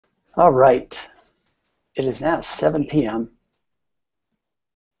All right. It is now 7 p.m.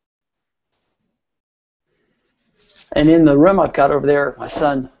 And in the room I've got over there my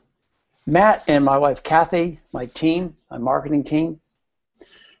son Matt and my wife Kathy, my team, my marketing team.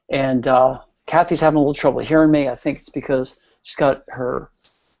 And Kathy's having a little trouble hearing me. I think it's because she's got her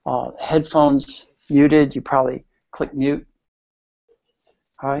headphones muted. You probably click mute.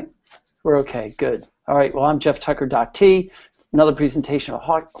 All right. We're okay. Good. All right. Well, I'm Geoff Tucker, Doc T, another presentation of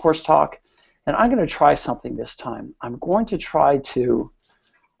Horse Talk. And I'm going to try something this time. I'm going to try to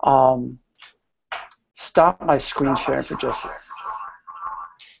stop my screen sharing for just a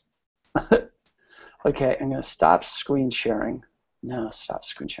second. Okay, I'm going to stop screen sharing. No, stop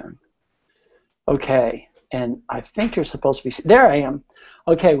screen sharing. Okay, and I think you're supposed to be, there I am.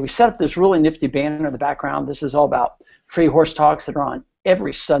 Okay, we set up this really nifty banner in the background. This is all about free horse talks that are on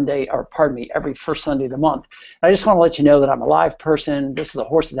every Sunday, or pardon me, every first Sunday of the month. I just want to let you know that I'm a live person. This is the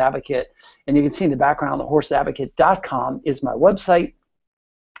Horses Advocate, and you can see in the background, thehorsesadvocate.com is my website.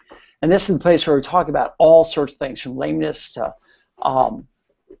 And this is the place where we talk about all sorts of things, from lameness to,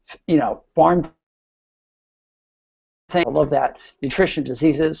 you know, barn things. I love that. Nutrition,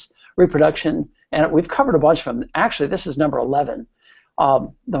 diseases, reproduction, and we've covered a bunch of them. Actually, this is number 11, my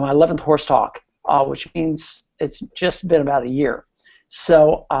 11th Horse Talk, which means it's just been about a year.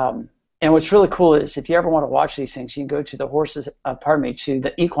 So, and what's really cool is if you ever want to watch these things, you can go to the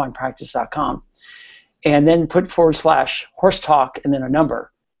equinepractice.com, and then put /horse talk and then a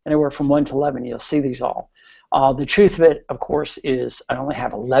number, anywhere from 1 to 11. You'll see these all. The truth of it, of course, is I only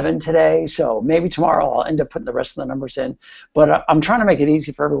have 11 today, so maybe tomorrow I'll end up putting the rest of the numbers in. But I'm trying to make it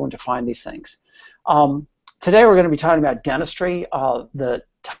easy for everyone to find these things. Today we're going to be talking about dentistry, the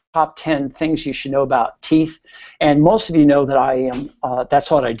top 10 things you should know about teeth. And most of you know that I am, that's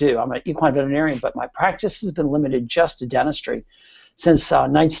what I do. I'm an equine veterinarian, but my practice has been limited just to dentistry since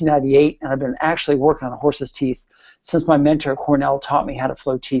 1998, and I've been actually working on a horse's teeth since my mentor Cornell taught me how to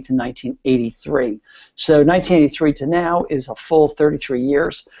flow teeth in 1983. So 1983 to now is a full 33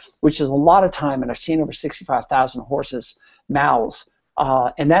 years, which is a lot of time, and I've seen over 65,000 horses' mouths,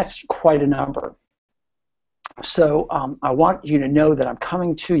 and that's quite a number. So I want you to know that I'm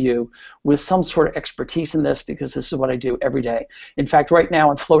coming to you with some sort of expertise in this, because this is what I do every day. In fact, right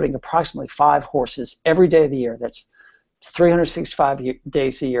now I'm floating approximately 5 horses every day of the year. That's 365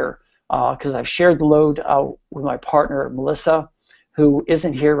 days a year, because I've shared the load with my partner, Melissa, who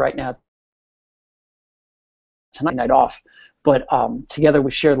isn't here right now tonight, night off. But together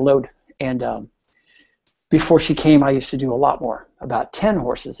we share the load, and before she came, I used to do a lot more, about 10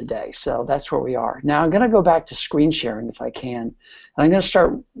 horses a day. So that's where we are. Now I'm going to go back to screen sharing if I can. And I'm going to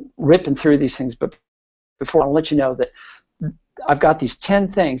start ripping through these things. But before, I'll let you know that I've got these 10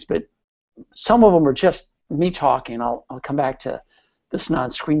 things, but some of them are just me talking. I'll come back to this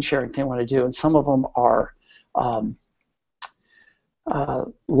non-screen sharing thing I want to do. And some of them are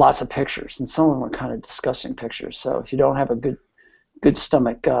lots of pictures. And some of them are kind of disgusting pictures. So if you don't have a good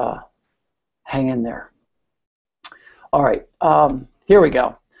stomach, hang in there. All right, here we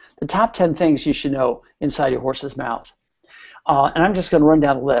go. The top 10 things you should know inside your horse's mouth. And I'm just going to run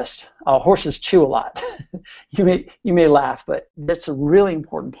down the list. Horses chew a lot. you may laugh, but that's a really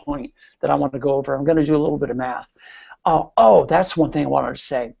important point that I want to go over. I'm going to do a little bit of math. Oh, that's one thing I wanted to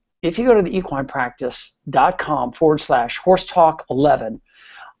say. If you go to the equinepractice.com /horsetalk11,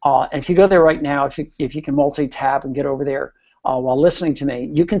 and if you go there right now, if you can multi-tab and get over there, while listening to me,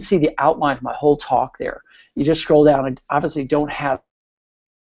 you can see the outline of my whole talk there. You just scroll down, and obviously don't have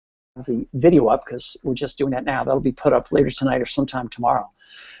the video up because we're just doing that now. That'll be put up later tonight or sometime tomorrow.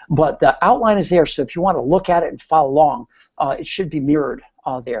 But the outline is there, so if you want to look at it and follow along, it should be mirrored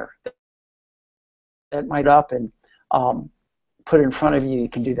there. That might up and put it in front of you, you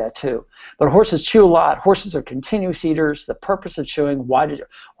can do that too. But horses chew a lot. Horses are continuous eaters. The purpose of chewing, why do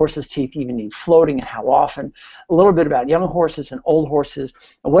horses' teeth even need floating and how often? A little bit about young horses and old horses,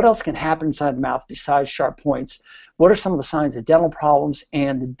 and what else can happen inside the mouth besides sharp points. What are some of the signs of dental problems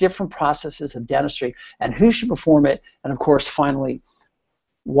and the different processes of dentistry and who should perform it? And of course, finally,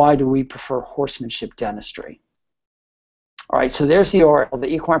 why do we prefer horsemanship dentistry? All right, so there's the URL,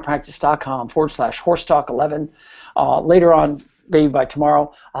 the equinepractice.com /horsetalk11. Later on, maybe by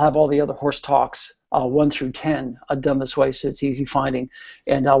tomorrow, I'll have all the other horse talks 1 through 10 done this way, so it's easy finding.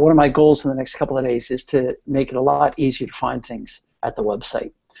 And one of my goals in the next couple of days is to make it a lot easier to find things at the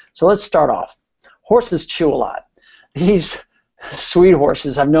website. So let's start off. Horses chew a lot. These sweet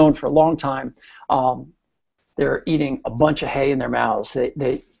horses I've known for a long time, they're eating a bunch of hay in their mouths.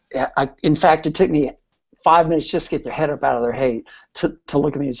 In fact, it took me 5 minutes just to get their head up out of their hay to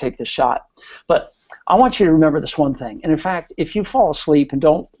look at me and take the shot. But I want you to remember this one thing. And in fact, if you fall asleep and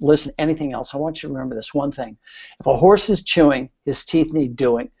don't listen to anything else, I want you to remember this one thing. If a horse is chewing, his teeth need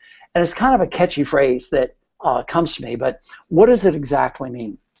doing. And it's kind of a catchy phrase that comes to me, but what does it exactly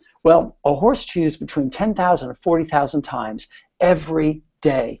mean? Well, a horse chews between 10,000 and 40,000 times every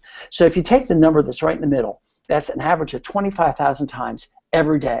day. So if you take the number that's right in the middle, that's an average of 25,000 times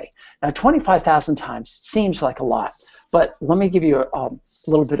every day. Now, 25,000 times seems like a lot, but let me give you a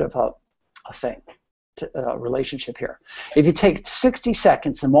little bit of a thing, a relationship here. If you take 60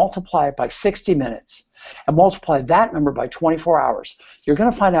 seconds and multiply it by 60 minutes and multiply that number by 24 hours, you're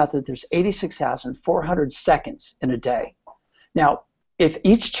going to find out that there's 86,400 seconds in a day. Now, if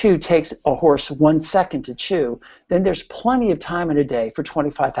each chew takes a horse 1 second to chew, then there's plenty of time in a day for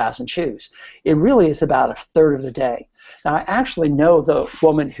 25,000 chews. It really is about a third of the day. Now, I actually know the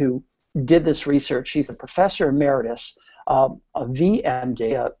woman who did this research. She's a professor emeritus, a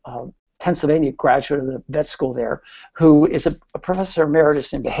VMD, a Pennsylvania graduate of the vet school there, who is a professor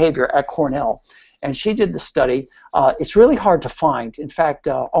emeritus in behavior at Cornell. And she did the study. It's really hard to find. In fact,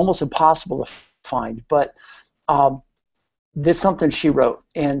 almost impossible to find. But this is something she wrote,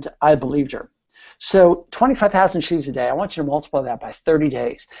 and I believed her. So 25,000 chews a day, I want you to multiply that by 30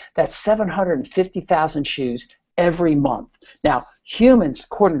 days. That's 750,000 chews every month. Now, humans,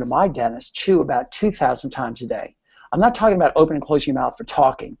 according to my dentist, chew about 2,000 times a day. I'm not talking about opening and closing your mouth for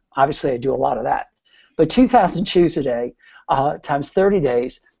talking. Obviously, I do a lot of that. But 2,000 chews a day times 30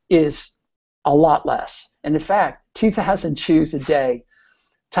 days is a lot less. And in fact, 2,000 chews a day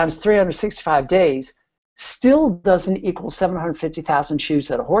times 365 days still doesn't equal 750,000 chews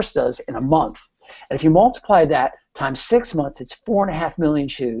that a horse does in a month. And if you multiply that times 6 months, it's 4.5 million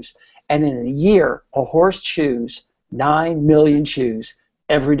chews. And in a year, a horse chews 9 million chews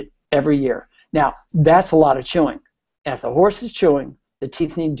every year. Now, that's a lot of chewing. And if the horse is chewing, the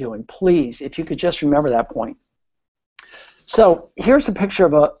teeth need doing. Please, if you could just remember that point. So here's a picture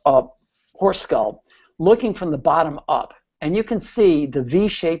of a horse skull looking from the bottom up. And you can see the V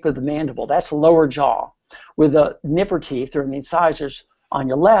shape of the mandible. That's the lower jaw, with the nipper teeth or the incisors on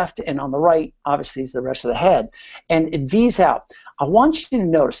your left, and on the right, obviously, is the rest of the head. And it V's out. I want you to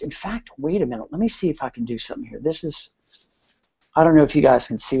notice, in fact, wait a minute. Let me see if I can do something here. This is, I don't know if you guys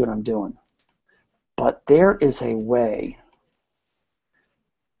can see what I'm doing, but there is a way.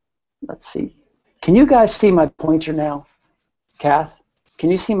 Let's see. Can you guys see my pointer now? Kath,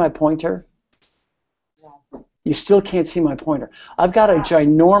 can you see my pointer? You still can't see my pointer. I've got a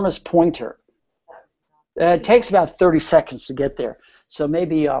ginormous pointer. It takes about 30 seconds to get there. So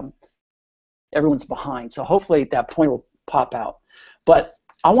maybe everyone's behind. So hopefully that point will pop out. But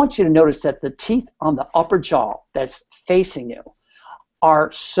I want you to notice that the teeth on the upper jaw that's facing you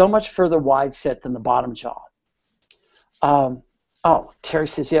are so much further wide set than the bottom jaw. Oh, Terry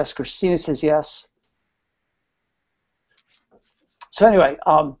says yes. Christina says yes. So anyway,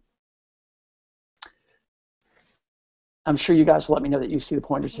 I'm sure you guys will let me know that you see the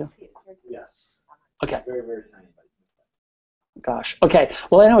pointer too. Yes. Okay. It's very, very tiny. Gosh. Okay.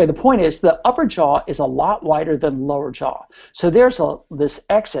 Well, anyway, the point is the upper jaw is a lot wider than the lower jaw. So there's this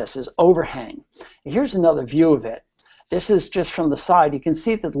excess, this overhang. And here's another view of it. This is just from the side. You can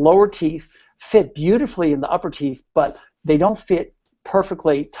see that the lower teeth fit beautifully in the upper teeth, but they don't fit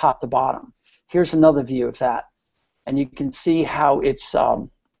perfectly top to bottom. Here's another view of that. And you can see how it's how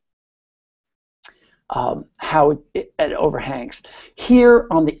it overhangs. Here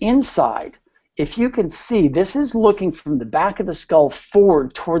on the inside, if you can see, this is looking from the back of the skull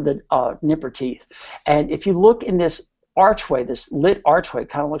forward toward the nipper teeth. And if you look in this archway, this lit archway,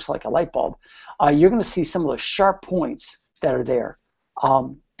 kind of looks like a light bulb, you're going to see some of those sharp points that are there.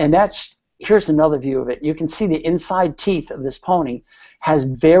 And here's another view of it. You can see the inside teeth of this pony has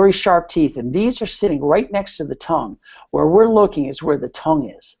very sharp teeth, and these are sitting right next to the tongue. Where we're looking is where the tongue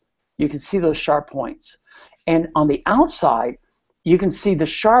is. You can see those sharp points. And on the outside, you can see the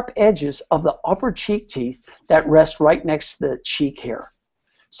sharp edges of the upper cheek teeth that rest right next to the cheek here.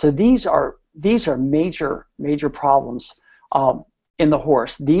 So these are major problems in the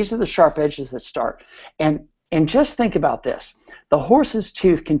horse. These are the sharp edges that start. And just think about this. The horse's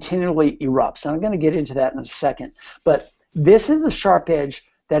tooth continually erupts. And I'm going to get into that in a second. But this is the sharp edge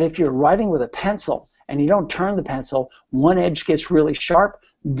that if you're writing with a pencil and you don't turn the pencil, one edge gets really sharp.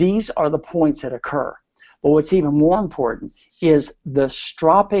 These are the points that occur. But what's even more important is the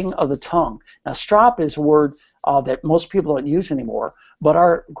stropping of the tongue. Now, strop is a word that most people don't use anymore, but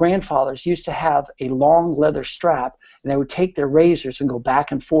our grandfathers used to have a long leather strap, and they would take their razors and go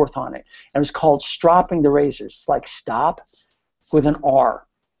back and forth on it. And it was called stropping the razors. It's like stop with an R.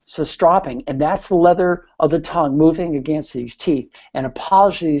 So stropping, and that's the leather of the tongue moving against these teeth and it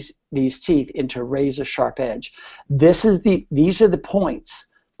polishes these teeth into a razor sharp edge. These are the points,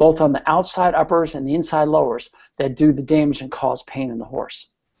 both on the outside uppers and the inside lowers, that do the damage and cause pain in the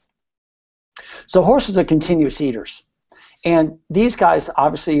horse. So horses are continuous eaters. And these guys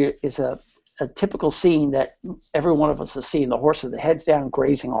obviously is a typical scene that every one of us has seen. The horse with the heads down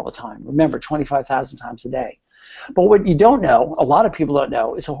grazing all the time. Remember, 25,000 times a day. But what you don't know, a lot of people don't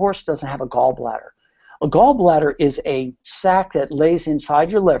know, is a horse doesn't have a gallbladder. A gallbladder is a sac that lays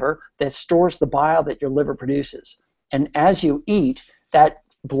inside your liver that stores the bile that your liver produces. And as you eat, that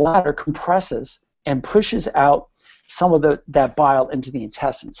bladder compresses and pushes out some of that bile into the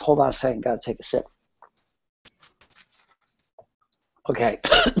intestines. Hold on a second, got to take a sip. Okay.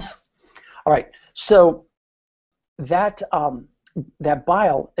 All right. So that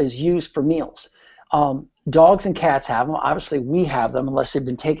bile is used for meals. Dogs and cats have them. Obviously, we have them unless they've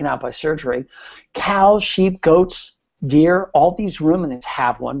been taken out by surgery. Cows, sheep, goats, deer, all these ruminants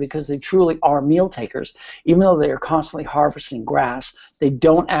have one because they truly are meal takers. Even though they are constantly harvesting grass, they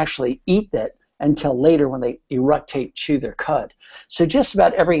don't actually eat it until later when they eructate, chew their cud. So just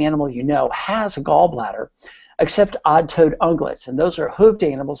about every animal you know has a gallbladder, except odd-toed ungulates, and those are hooved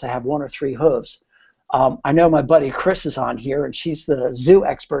animals that have 1 or 3 hooves. I know my buddy Chris is on here, and she's the zoo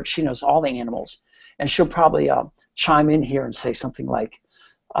expert. She knows all the animals, and she'll probably chime in here and say something like,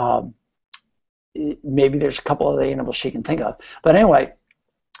 maybe there's a couple of the animals she can think of. But anyway,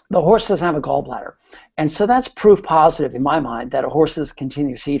 the horse doesn't have a gallbladder. And so that's proof positive in my mind that a horse is a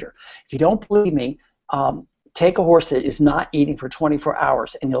continuous eater. If you don't believe me, take a horse that is not eating for 24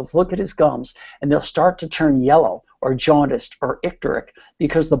 hours and you'll look at his gums and they'll start to turn yellow or jaundiced or icteric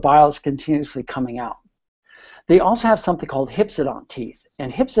because the bile is continuously coming out. They also have something called hypsodont teeth.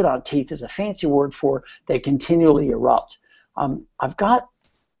 And hypsodont teeth is a fancy word for they continually erupt. I've got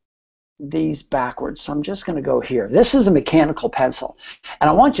these backwards, so I'm just going to go here. This is a mechanical pencil, and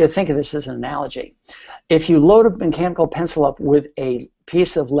I want you to think of this as an analogy. If you load a mechanical pencil up with a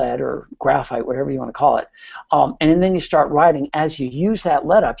piece of lead or graphite, whatever you want to call it, and then you start writing, as you use that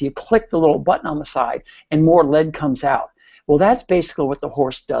lead up, you click the little button on the side, and more lead comes out. Well, that's basically what the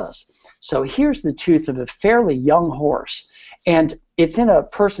horse does. So here's the tooth of a fairly young horse, and it's in a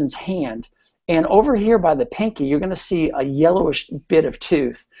person's hand. And over here by the pinky, you're going to see a yellowish bit of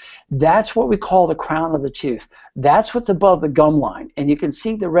tooth. That's what we call the crown of the tooth. That's what's above the gum line. And you can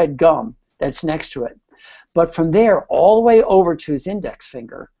see the red gum that's next to it. But from there all the way over to his index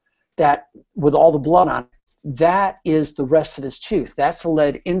finger, that with all the blood on it, that is the rest of his tooth. That's the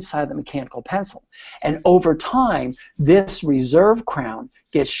lead inside the mechanical pencil. And over time, this reserve crown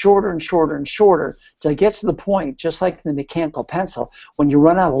gets shorter and shorter and shorter till it gets to the point, just like the mechanical pencil, when you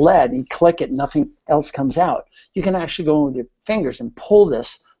run out of lead and you click it and nothing else comes out. You can actually go in with your fingers and pull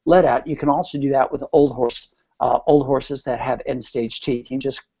this lead out. You can also do that with old horses that have end-stage teeth. You can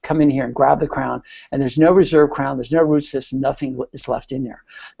just come in here and grab the crown, and there's no reserve crown, there's no root system, nothing is left in there.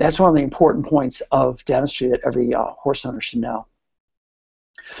 That's one of the important points of dentistry that every horse owner should know.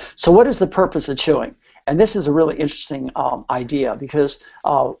 So what is the purpose of chewing? And this is a really interesting idea because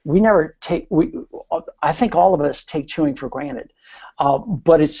I think all of us take chewing for granted.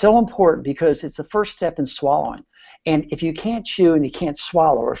 But it's so important because it's the first step in swallowing. And if you can't chew and you can't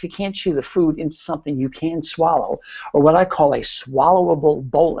swallow, or if you can't chew the food into something you can swallow, or what I call a swallowable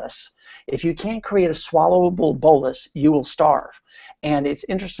bolus, if you can't create a swallowable bolus, you will starve. And it's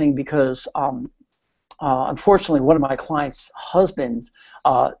interesting because unfortunately one of my clients' husbands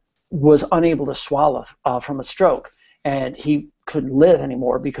was unable to swallow from a stroke, and he couldn't live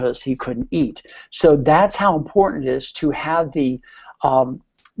anymore because he couldn't eat. So that's how important it is to have the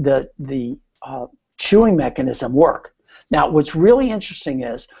chewing mechanism work. Now, what's really interesting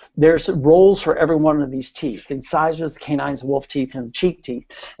is there's roles for every one of these teeth: the incisors, the canines, the wolf teeth, and the cheek teeth.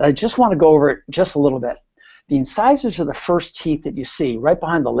 And I just want to go over it just a little bit. The incisors are the first teeth that you see right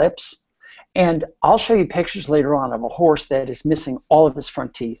behind the lips, and I'll show you pictures later on of a horse that is missing all of his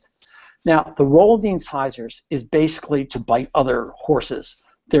front teeth. Now, the role of the incisors is basically to bite other horses.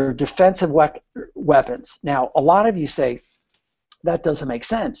 They're defensive weapons. Now, a lot of you say, that doesn't make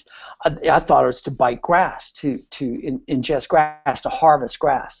sense. I thought it was to bite grass, to ingest grass, to harvest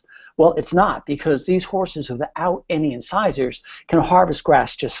grass. Well, it's not, because these horses without any incisors can harvest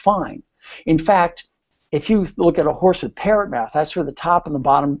grass just fine. In fact, if you look at a horse with parrot mouth, that's where the top and the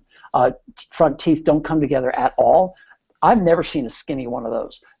bottom front teeth don't come together at all. I've never seen a skinny one of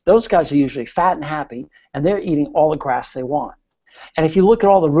those. Those guys are usually fat and happy, and they're eating all the grass they want. And if you look at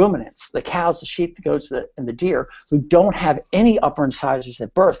all the ruminants, the cows, the sheep, the goats, and the deer, who don't have any upper incisors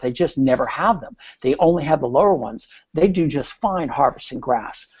at birth, they just never have them. They only have the lower ones. They do just fine harvesting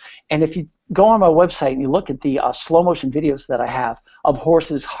grass. And if you go on my website and you look at the slow motion videos that I have of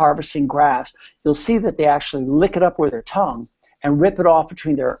horses harvesting grass, you'll see that they actually lick it up with their tongue and rip it off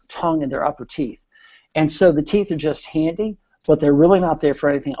between their tongue and their upper teeth. And so the teeth are just handy, but they're really not there for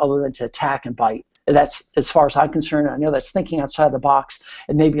anything other than to attack and bite. And that's, as far as I'm concerned, I know that's thinking outside the box,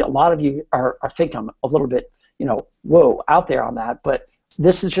 and maybe a lot of you are thinking I'm a little bit, whoa, out there on that, but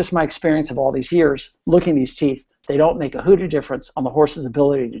this is just my experience of all these years looking at these teeth. They don't make a hoot of difference on the horse's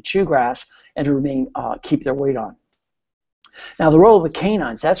ability to chew grass and to keep their weight on. Now, the role of the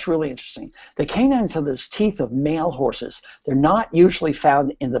canines, that's really interesting. The canines are those teeth of male horses. They're not usually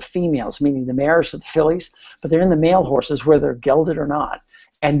found in the females, meaning the mares or the fillies, but they're in the male horses, whether they're gelded or not.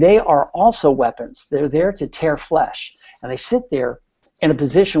 And they are also weapons. They're there to tear flesh. And they sit there in a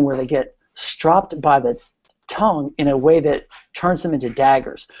position where they get stropped by the tongue in a way that turns them into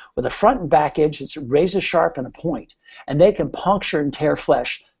daggers. With a front and back edge, it's razor sharp and a point. And they can puncture and tear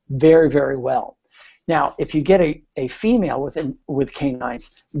flesh very, very well. Now, if you get a female with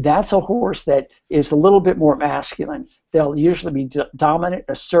canines, that's a horse that is a little bit more masculine. They'll usually be dominant,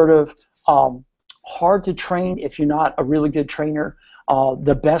 assertive, hard to train if you're not a really good trainer.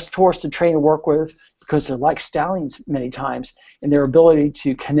 The best horse to train and work with, because they're like stallions many times in their ability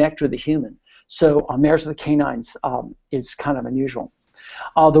to connect with a human. So mares with the canines is kind of unusual.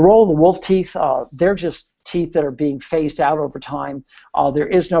 The role of the wolf teeth, they're just teeth that are being phased out over time. There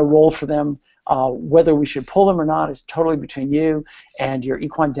is no role for them. Whether we should pull them or not is totally between you and your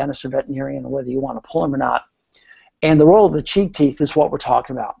equine dentist or veterinarian, whether you want to pull them or not. And the role of the cheek teeth is what we're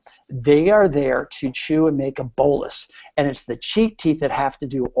talking about. They are there to chew and make a bolus. And it's the cheek teeth that have to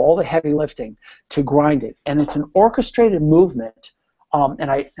do all the heavy lifting to grind it. And it's an orchestrated movement.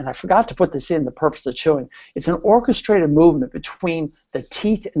 And I forgot to put this in, the purpose of chewing. It's an orchestrated movement between the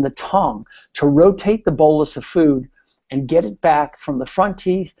teeth and the tongue to rotate the bolus of food and get it back from the front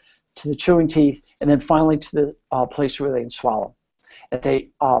teeth to the chewing teeth, and then finally to the place where they can swallow. If they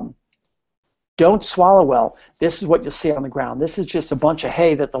don't swallow well, this is what you'll see on the ground. This is just a bunch of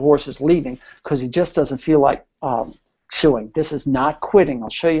hay that the horse is leaving because he just doesn't feel like chewing. This is not quitting. I'll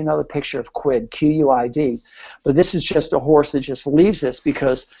show you another picture of quid, Q-U-I-D. But this is just a horse that just leaves this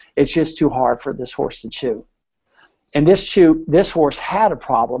because it's just too hard for this horse to chew. And this horse had a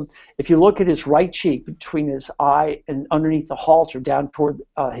problem. If you look at his right cheek between his eye and underneath the halter down toward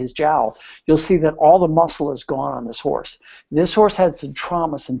his jowl, you'll see that all the muscle is gone on this horse. This horse had some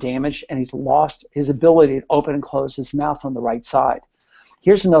trauma, some damage, and he's lost his ability to open and close his mouth on the right side.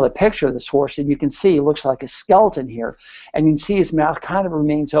 Here's another picture of this horse, and you can see he looks like a skeleton here, and you can see his mouth kind of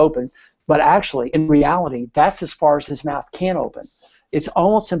remains open, but actually, in reality, that's as far as his mouth can open. It's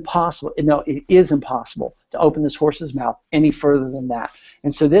almost impossible, no, it is impossible to open this horse's mouth any further than that.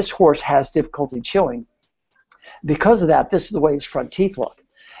 And so this horse has difficulty chewing. Because of that, this is the way his front teeth look.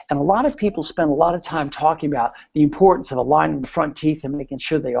 And a lot of people spend a lot of time talking about the importance of aligning the front teeth and making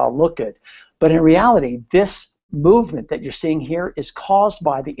sure they all look good. But in reality, this movement that you're seeing here is caused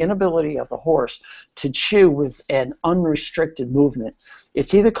by the inability of the horse to chew with an unrestricted movement.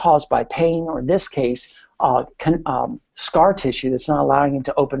 It's either caused by pain or, in this case, scar tissue that's not allowing him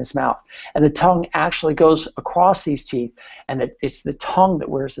to open his mouth. And the tongue actually goes across these teeth, and it's the tongue that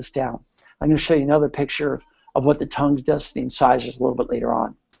wears this down. I'm going to show you another picture of what the tongue does to the incisors a little bit later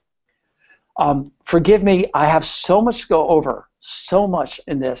on. Forgive me, I have so much to go over, so much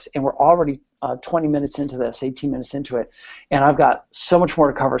in this, and we're already 20 minutes into this, 18 minutes into it, and I've got so much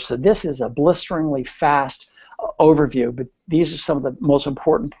more to cover. So this is a blisteringly fast overview, but these are some of the most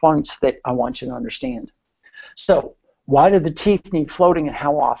important points that I want you to understand. So why do the teeth need floating, and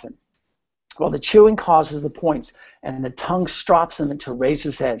how often? Well, the chewing causes the points, and the tongue strops them into a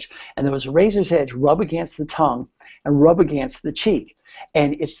razor's edge. And those razor's edge rub against the tongue and rub against the cheek.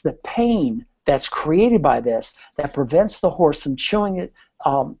 And it's the pain that's created by this that prevents the horse from chewing it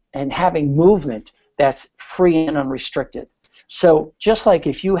and having movement that's free and unrestricted. So just like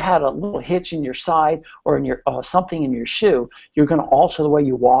if you had a little hitch in your side or in your something in your shoe, you're going to alter the way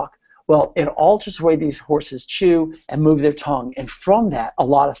you walk. Well, it alters the way these horses chew and move their tongue, and from that, a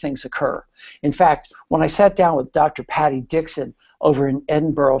lot of things occur. In fact, when I sat down with Dr. Patty Dixon over in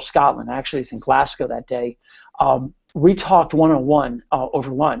Edinburgh, Scotland, actually it's in Glasgow that day, we talked one-on-one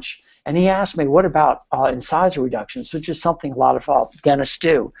over lunch, and he asked me, what about incisor reductions, which is something a lot of dentists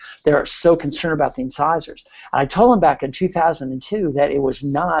do. They're so concerned about the incisors. And I told him back in 2002 that it was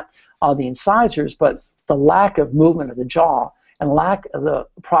not the incisors, but the lack of movement of the jaw and lack of the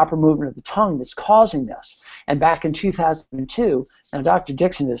proper movement of the tongue that's causing this. And back in 2002, now Dr.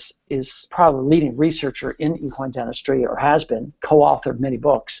 Dixon is probably a leading researcher in equine dentistry, or has been, co-authored many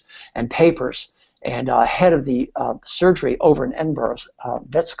books and papers, and head of the surgery over in Edinburgh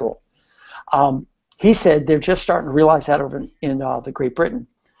vet school. He said they're just starting to realize that over in the Great Britain.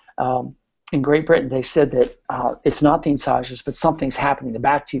 In Great Britain, they said that it's not the incisors, but something's happening in the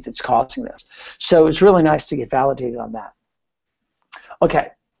back teeth that's causing this. So it's really nice to get validated on that. Okay,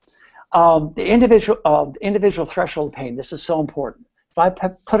 the individual threshold of pain. This is so important. If I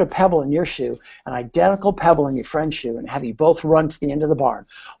put a pebble in your shoe, an identical pebble in your friend's shoe, and have you both run to the end of the barn,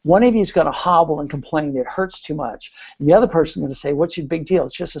 one of you is going to hobble and complain that it hurts too much, and the other person is going to say, what's your big deal?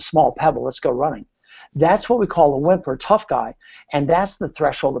 It's just a small pebble. Let's go running. That's what we call a wimp or tough guy, and that's the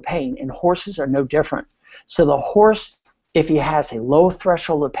threshold of pain, and horses are no different. So the horse, if he has a low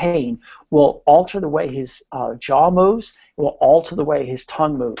threshold of pain, will alter the way his jaw moves, will alter the way his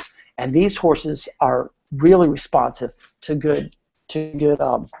tongue moves, and these horses are really responsive to good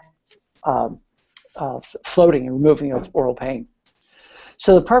floating and removing of oral pain.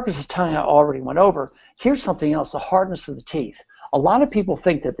 So the purpose of tongue I already went over. Here's something else, the hardness of the teeth. A lot of people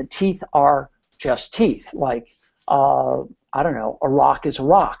think that the teeth are just teeth, like, I don't know, a rock is a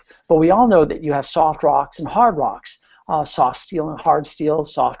rock. But we all know that you have soft rocks and hard rocks, soft steel and hard steel,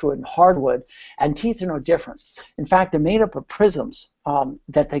 softwood and hardwood, and teeth are no different. In fact, they're made up of prisms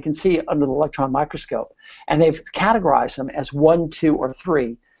that they can see under the electron microscope, and they've categorized them as 1, 2, or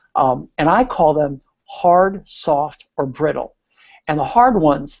 3, and I call them hard, soft, or brittle. And the hard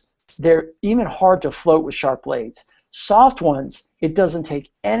ones, they're even hard to float with sharp blades. Soft ones, it doesn't take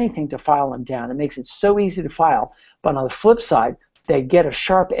anything to file them down. It makes it so easy to file, but on the flip side, they get a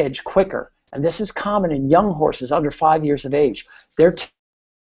sharp edge quicker. And this is common in young horses under 5 years of age. Their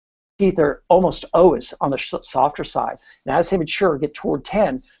teeth are almost always on the softer side. And as they mature, get toward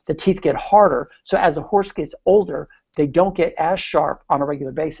 10, the teeth get harder. So as the horse gets older, they don't get as sharp on a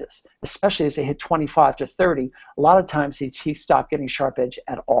regular basis, especially as they hit 25 to 30. A lot of times these teeth stop getting sharp edge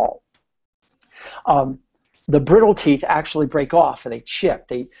at all. The brittle teeth actually break off, and they chip.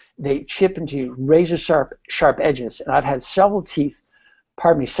 They chip into razor sharp edges. And I've had several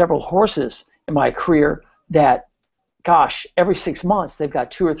horses in my career that, gosh, every 6 months they've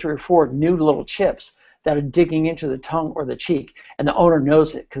got 2 or 3 or 4 new little chips that are digging into the tongue or the cheek, and the owner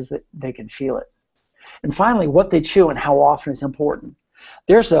knows it because they can feel it. And finally, what they chew and how often is important.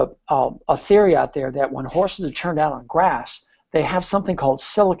 There's a theory out there that when horses are turned out on grass, they have something called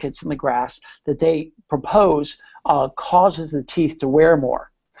silicates in the grass that they propose causes the teeth to wear more.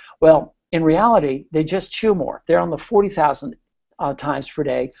 Well, in reality, they just chew more. They're on the 40,000 times per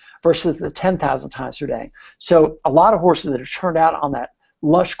day versus the 10,000 times per day. So a lot of horses that are turned out on that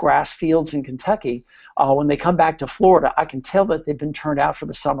lush grass fields in Kentucky, when they come back to Florida, I can tell that they've been turned out for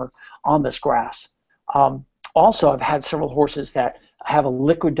the summer on this grass. Also, I've had several horses that have a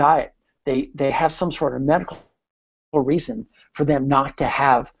liquid diet. They have some sort of medical reason for them not to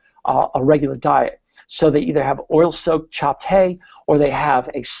have a regular diet. So they either have oil-soaked chopped hay or they have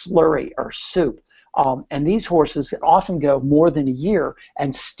a slurry or soup. And these horses often go more than a year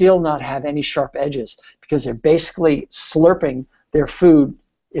and still not have any sharp edges because they're basically slurping their food,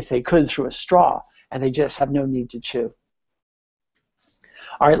 if they could, through a straw, and they just have no need to chew.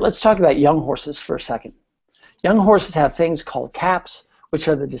 All right, let's talk about young horses for a second. Young horses have things called caps, which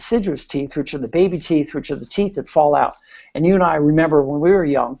are the deciduous teeth, which are the baby teeth, which are the teeth that fall out. And you and I remember when we were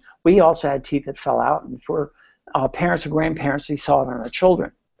young, we also had teeth that fell out, and for parents or grandparents, we saw it on our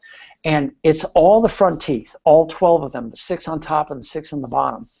children. And it's all the front teeth, all 12 of them, the 6 on top and the 6 on the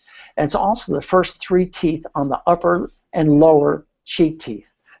bottom. And it's also the first 3 teeth on the upper and lower cheek teeth.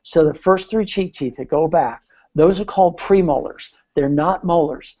 So the first 3 cheek teeth that go back, those are called premolars. They're not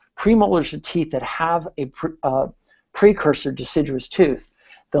molars. Premolars are teeth that have a precursor deciduous tooth.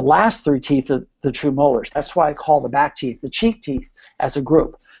 The last 3 teeth are the true molars. That's why I call the back teeth the cheek teeth as a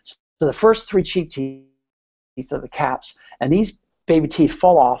group. So the first 3 cheek teeth are the caps, and these baby teeth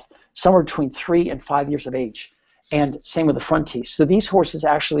fall off somewhere between 3 and 5 years of age, and same with the front teeth. So these horses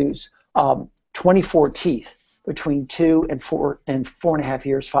actually use 24 teeth between 2 and 4.5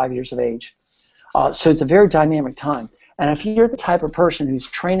 years, 5 years of age. So it's a very dynamic time. And if you're the type of person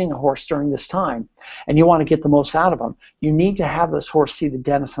who's training a horse during this time and you want to get the most out of them, you need to have this horse see the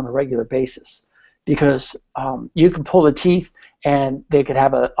dentist on a regular basis, because you can pull the teeth and they could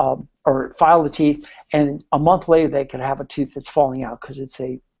have a or file the teeth, and a month later they could have a tooth that's falling out because it's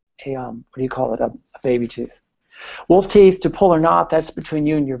a what do you call it, a baby tooth. Wolf teeth, to pull or not, that's between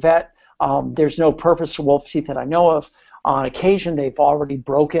you and your vet. There's no purpose for wolf teeth that I know of. On occasion, they've already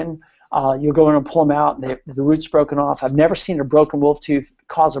broken. You'll go in and pull them out, and the root's broken off. I've never seen a broken wolf tooth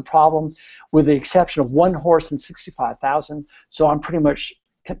cause a problem, with the exception of one horse in 65,000. So I'm pretty much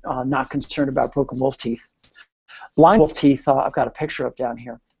not concerned about broken wolf teeth. Blind wolf teeth, I've got a picture of down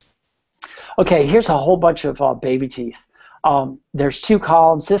here. Okay, here's a whole bunch of baby teeth. There's 2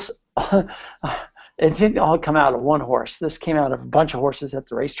 columns. This it didn't all come out of one horse. This came out of a bunch of horses at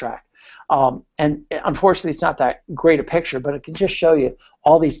the racetrack. And unfortunately, it's not that great a picture, but it can just show you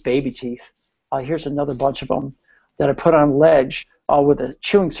all these baby teeth. Here's another bunch of them that I put on a ledge with a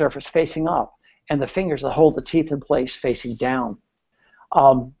chewing surface facing up, and the fingers that hold the teeth in place facing down.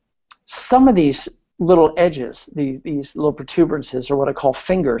 Some of these little edges, these little protuberances, or what I call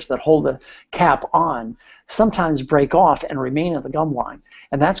fingers that hold the cap on, sometimes break off and remain in the gum line,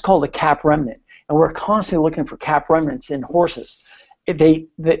 and that's called a cap remnant. And we're constantly looking for cap remnants in horses.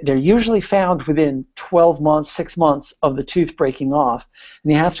 They're usually found within 12 months, 6 months of the tooth breaking off,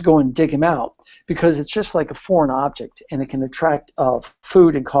 and you have to go and dig them out because it's just like a foreign object, and it can attract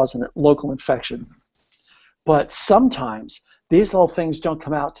food and cause a local infection. But sometimes these little things don't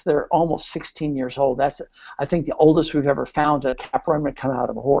come out till they're almost 16 years old. That's, I think, the oldest we've ever found a cap remnant come out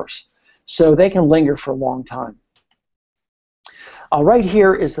of a horse. So they can linger for a long time. Right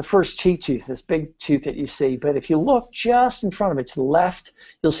here is the first cheek tooth, this big tooth that you see. But if you look just in front of it to the left,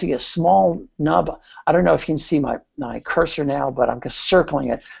 you'll see a small nub. I don't know if you can see my cursor now, but I'm just circling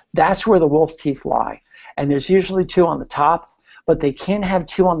it. That's where the wolf teeth lie. And there's usually 2 on the top, but they can have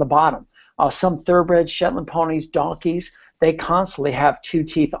 2 on the bottom. Some thoroughbreds, Shetland ponies, donkeys, they constantly have 2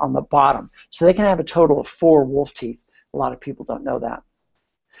 teeth on the bottom. So they can have a total of 4 wolf teeth. A lot of people don't know that.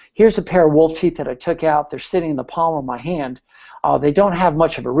 Here's a pair of wolf teeth that I took out. They're sitting in the palm of my hand. They don't have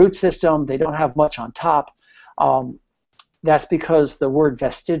much of a root system. They don't have much on top. That's because the word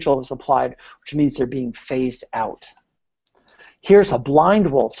vestigial is applied, which means they're being phased out. Here's a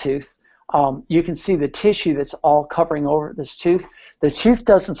blind wolf tooth. You can see the tissue that's all covering over this tooth. The tooth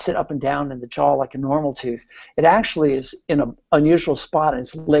doesn't sit up and down in the jaw like a normal tooth. It actually is in an unusual spot, and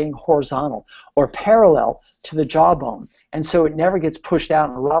it's laying horizontal or parallel to the jawbone. And so it never gets pushed out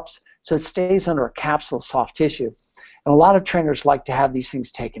and erupts, so it stays under a capsule of soft tissue. And a lot of trainers like to have these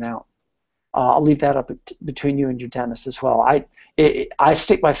things taken out. I'll leave that up between you and your dentist as well. I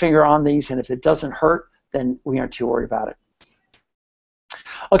stick my finger on these, and if it doesn't hurt, then we aren't too worried about it.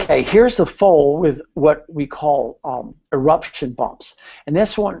 Okay, here's the foal with what we call eruption bumps. And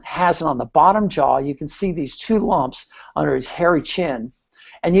this one has it on the bottom jaw. You can see these 2 lumps under his hairy chin.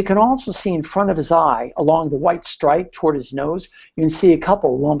 And you can also see in front of his eye, along the white stripe toward his nose, you can see a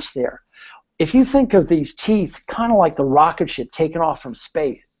couple lumps there. If you think of these teeth kind of like the rocket ship taken off from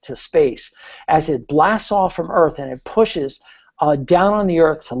space to space, as it blasts off from Earth and it pushes down on the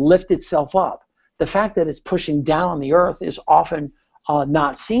Earth to lift itself up, the fact that it's pushing down on the Earth is often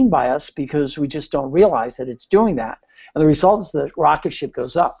not seen by us because we just don't realize that it's doing that. And the result is the rocket ship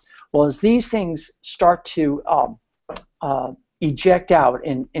goes up. Well, as these things start to eject out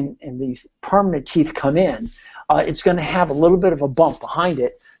and these permanent teeth come in, it's going to have a little bit of a bump behind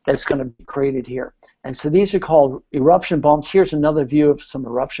it that's going to be created here. And so these are called eruption bumps. Here's another view of some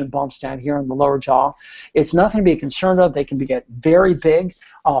eruption bumps down here in the lower jaw. It's nothing to be concerned of. They can get very big,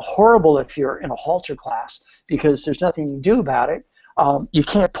 horrible if you're in a halter class because there's nothing you can do about it. You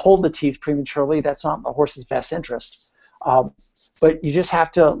can't pull the teeth prematurely. That's not in the horse's best interest. But you just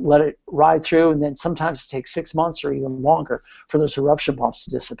have to let it ride through, and then sometimes it takes 6 months or even longer for those eruption bumps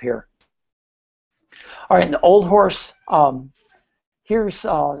to disappear. All right, in the old horse, here's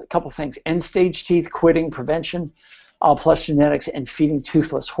a couple things. End-stage teeth, quitting, prevention, plus genetics, and feeding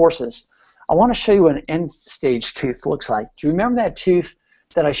toothless horses. I want to show you what an end-stage tooth looks like. Do you remember that tooth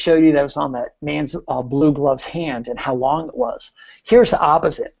that I showed you that was on that man's blue gloved hand and how long it was? Here's the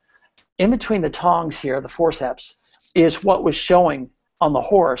opposite. In between the tongs here, the forceps, is what was showing on the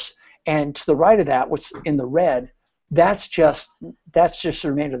horse, and to the right of that, what's in the red, that's just the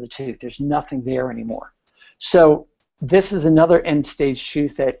remainder of the tooth. There's nothing there anymore. So this is another end-stage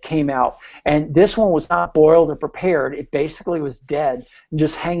tooth that came out, and this one was not boiled or prepared. It basically was dead and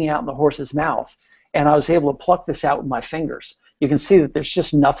just hanging out in the horse's mouth, and I was able to pluck this out with my fingers. You can see that there's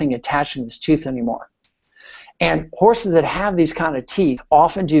just nothing attaching this tooth anymore. And horses that have these kind of teeth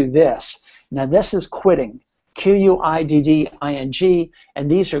often do this. Now this is quitting, Q-U-I-D-D-I-N-G, and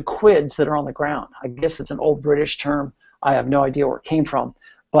these are quids that are on the ground. I guess it's an old British term. I have no idea where it came from,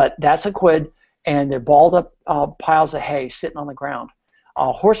 but that's a quid, and they're balled up piles of hay sitting on the ground.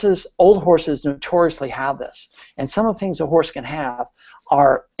 Old horses notoriously have this. And some of the things a horse can have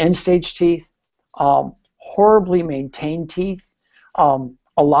are end-stage teeth, horribly maintained teeth.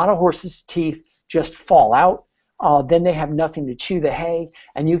 A lot of horses' teeth just fall out. Then they have nothing to chew the hay,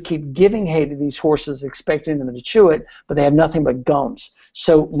 and you keep giving hay to these horses expecting them to chew it, but they have nothing but gums.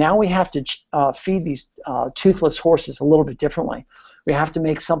 So now we have to feed these toothless horses a little bit differently. We have to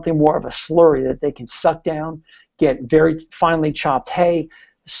make something more of a slurry that they can suck down, get very finely chopped hay,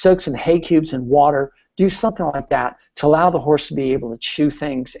 soak some hay cubes in water, do something like that to allow the horse to be able to chew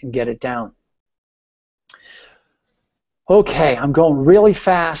things and get it down. Okay, I'm going really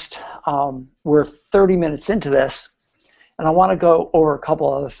fast. We're 30 minutes into this, and I want to go over a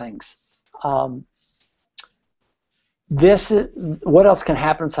couple other things. What else can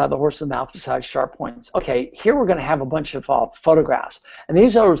happen inside the horse's mouth besides sharp points? Okay, here we're going to have a bunch of photographs, and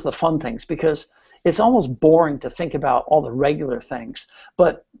these are always the fun things because it's almost boring to think about all the regular things.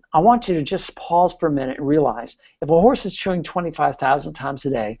 But I want you to just pause for a minute and realize if a horse is chewing 25,000 times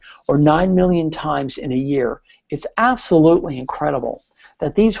a day or 9 million times in a year, it's absolutely incredible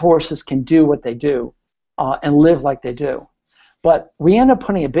that these horses can do what they do and live like they do. But we end up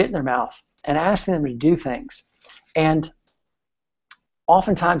putting a bit in their mouth and asking them to do things. And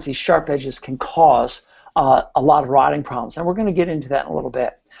oftentimes these sharp edges can cause a lot of riding problems. And we're going to get into that in a little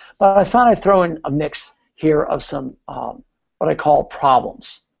bit. But I thought I'd throw in a mix here of some what I call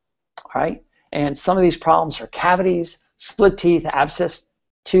problems. All right? And some of these problems are cavities, split teeth, abscessed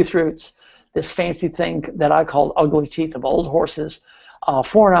tooth roots, this fancy thing that I call ugly teeth of old horses,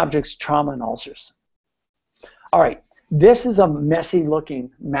 foreign objects, trauma, and ulcers. All right. This is a messy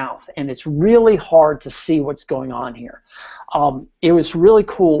looking mouth, and it's really hard to see what's going on here. It was really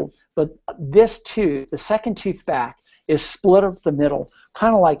cool, but this tooth, the second tooth back, is split up the middle,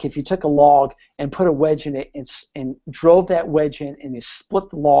 kind of like if you took a log and put a wedge in it and drove that wedge in and you split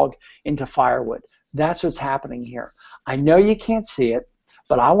the log into firewood. That's what's happening here. I know you can't see it,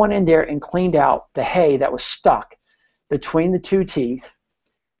 but I went in there and cleaned out the hay that was stuck between the two teeth.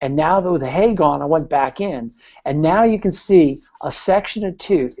 And now that with the hay gone, I went back in, and now you can see a section of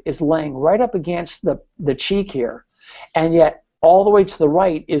tooth is laying right up against the cheek here, and yet all the way to the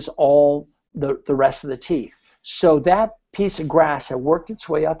right is all the rest of the teeth. So that piece of grass had worked its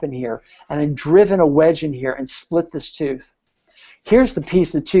way up in here and had driven a wedge in here and split this tooth. Here's the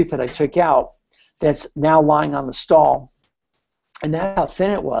piece of tooth that I took out that's now lying on the stall, and that's how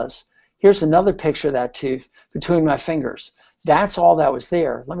thin it was. Here's another picture of that tooth between my fingers. That's all that was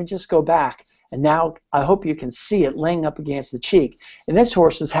there. Let me just go back, and now I hope you can see it laying up against the cheek. And this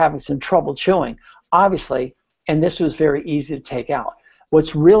horse was having some trouble chewing, obviously, and this was very easy to take out.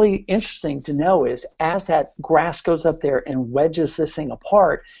 What's really interesting to know is as that grass goes up there and wedges this thing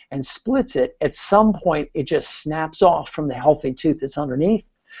apart and splits it, at some point it just snaps off from the healthy tooth that's underneath.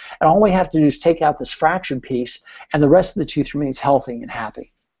 And all we have to do is take out this fractured piece, and the rest of the tooth remains healthy and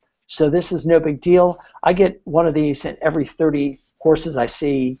happy. So this is no big deal. I get one of these in every 30 horses I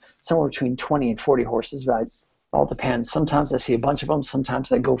see, somewhere between 20 and 40 horses, but it all depends. Sometimes I see a bunch of them,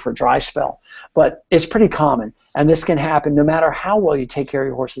 sometimes I go for a dry spell. But it's pretty common, and this can happen no matter how well you take care of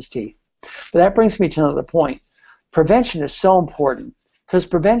your horse's teeth. But that brings me to another point. Prevention is so important because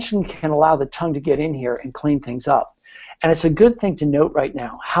prevention can allow the tongue to get in here and clean things up. And it's a good thing to note right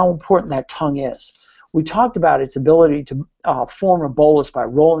now how important that tongue is. We talked about its ability to form a bolus by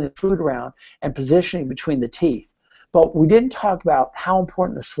rolling the food around and positioning between the teeth. But we didn't talk about how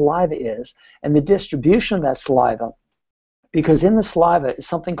important the saliva is and the distribution of that saliva, because in the saliva is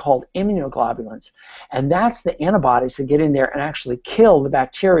something called immunoglobulins, and that's the antibodies that get in there and actually kill the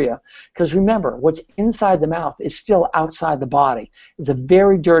bacteria. Because remember, what's inside the mouth is still outside the body. It's a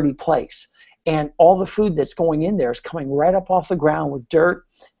very dirty place. And all the food that's going in there is coming right up off the ground with dirt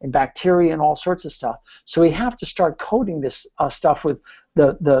and bacteria and all sorts of stuff. So we have to start coating this stuff with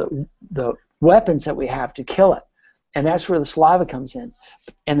the weapons that we have to kill it. And that's where the saliva comes in.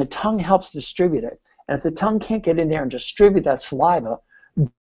 And the tongue helps distribute it. And if the tongue can't get in there and distribute that saliva,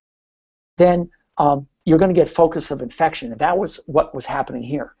 then you're going to get focus of infection. And that was what was happening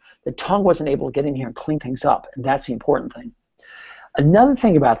here. The tongue wasn't able to get in here and clean things up. And that's the important thing. Another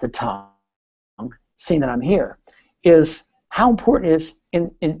thing about the tongue, seeing that I'm here, is how important it is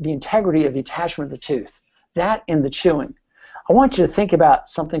in the integrity of the attachment of the tooth. That and the chewing. I want you to think about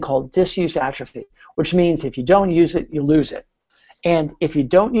something called disuse atrophy, which means if you don't use it, you lose it. And if you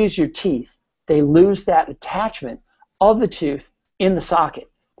don't use your teeth, they lose that attachment of the tooth in the socket.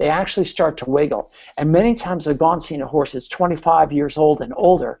 They actually start to wiggle. And many times I've gone seeing a horse that's 25 years old and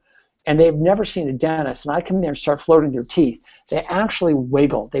older, and they've never seen a dentist, and I come in there and start floating their teeth. They actually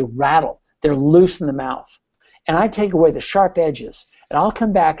wiggle. They rattle. They're loose in the mouth. And I take away the sharp edges, And I'll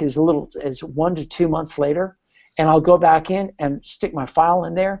come back as little as 1 to 2 months later, and I'll go back in and stick my file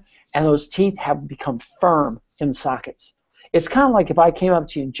in there, and those teeth have become firm in sockets. It's kind of like if I came up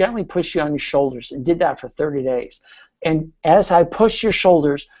to you and gently pushed you on your shoulders and did that for 30 days. And as I pushed your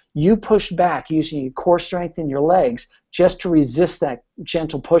shoulders, you pushed back using your core strength in your legs just to resist that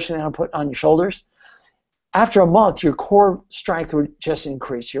gentle pushing that I put on your shoulders. After a month, your core strength would just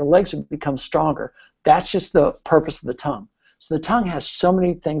increase. Your legs would become stronger. That's just the purpose of the tongue. So the tongue has so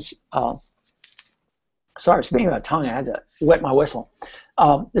many things. Sorry, speaking about tongue, I had to wet my whistle.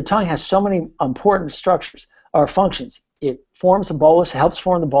 The tongue has so many important structures or functions. It forms a bolus, helps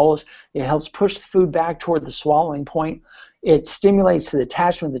form the bolus. It helps push the food back toward the swallowing point. It stimulates the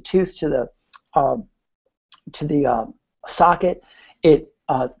attachment of the tooth to the socket. It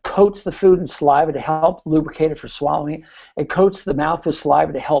coats the food in saliva to help lubricate it for swallowing. It coats the mouth with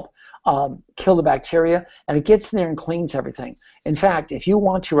saliva to help kill the bacteria, and it gets in there and cleans everything. In fact, if you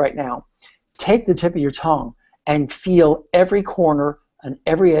want to right now, take the tip of your tongue and feel every corner and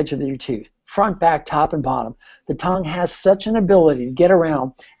every edge of your tooth, front, back, top, and bottom. The tongue has such an ability to get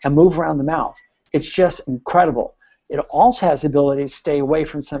around and move around the mouth. It's just incredible. It also has the ability to stay away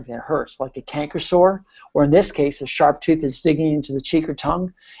from something that hurts, like a canker sore, or in this case, a sharp tooth is digging into the cheek or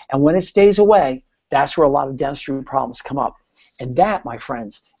tongue. And when it stays away, that's where a lot of dentistry problems come up. And that, my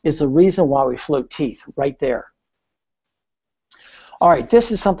friends, is the reason why we float teeth right there. All right,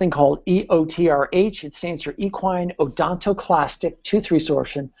 this is something called EOTRH. It stands for Equine Odontoclastic Tooth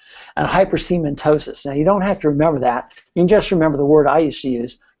Resorption and Hypercementosis. Now, you don't have to remember that. You can just remember the word I used to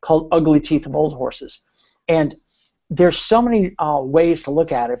use called ugly teeth of old horses. And there's so many ways to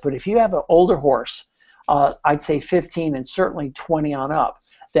look at it, but if you have an older horse, I'd say 15 and certainly 20 on up,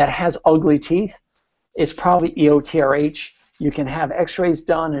 that has ugly teeth, it's probably EOTRH. You can have x-rays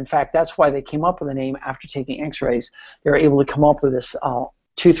done. In fact, that's why they came up with the name after taking x-rays. They were able to come up with this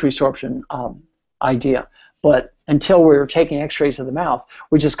tooth resorption idea. But until we were taking x-rays of the mouth,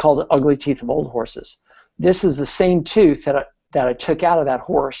 we just called it ugly teeth of old horses. This is the same tooth that I took out of that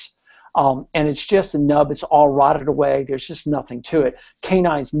horse, and it's just a nub. It's all rotted away. There's just nothing to it.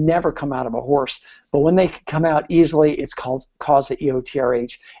 Canines never come out of a horse, but when they come out easily, it's cause of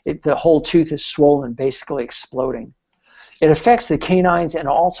EOTRH. The whole tooth is swollen, basically exploding. It affects the canines and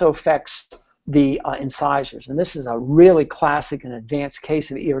also affects the incisors. And this is a really classic and advanced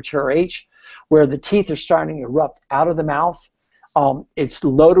case of EOTRH, where the teeth are starting to erupt out of the mouth. It's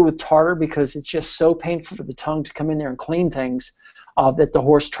loaded with tartar because it's just so painful for the tongue to come in there and clean things that the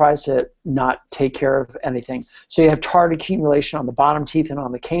horse tries to not take care of anything. So you have tartar accumulation on the bottom teeth and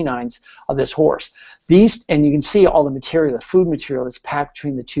on the canines of this horse. And you can see all the material, the food material that's packed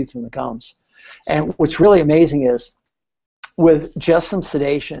between the tooth and the gums. And what's really amazing is, with just some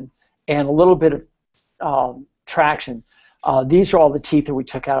sedation and a little bit of traction, these are all the teeth that we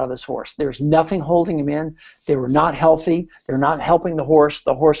took out of this horse. There's nothing holding them in. They were not healthy. They're not helping the horse.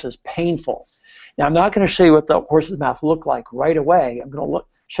 The horse is painful. Now, I'm not going to show you what the horse's mouth looked like right away. I'm going to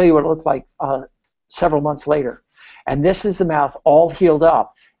show you what it looked like several months later. And this is the mouth all healed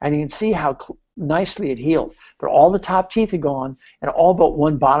up. And you can see how nicely it healed. But all the top teeth are gone, and all but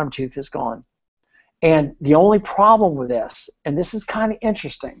one bottom tooth is gone. And the only problem with this, and this is kind of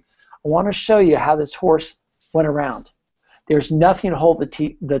interesting, I want to show you how this horse went around. There's nothing to hold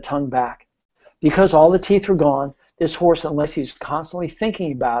the tongue back. Because all the teeth were gone, this horse, unless he's constantly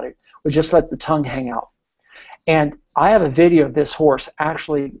thinking about it, would just let the tongue hang out. And I have a video of this horse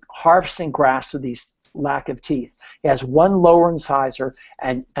actually harvesting grass with these lack of teeth. He has one lower incisor,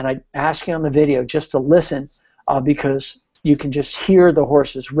 and I ask you on the video just to listen because you can just hear the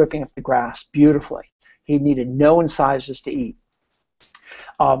horses ripping up the grass beautifully. He needed no incisors to eat.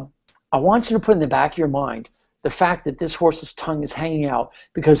 I want you to put in the back of your mind the fact that this horse's tongue is hanging out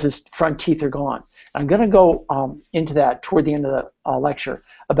because his front teeth are gone. I'm going to go into that toward the end of the lecture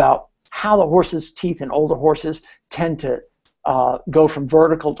about how the horse's teeth in older horses tend to go from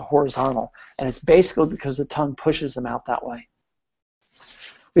vertical to horizontal, and it's basically because the tongue pushes them out that way.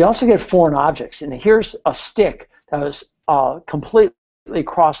 We also get foreign objects, and here's a stick that was completely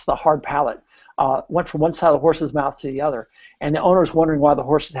across the hard palate, went from one side of the horse's mouth to the other, and the owner was wondering why the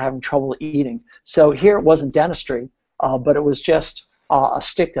horse is having trouble eating. So here it wasn't dentistry, but it was just a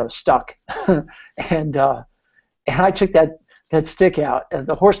stick that was stuck, and I took that stick out, and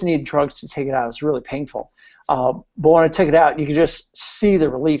the horse needed drugs to take it out. It was really painful, but when I took it out, you could just see the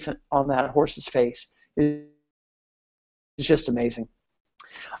relief on that horse's face. It's just amazing.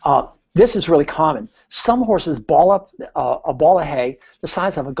 This is really common. Some horses ball up a ball of hay the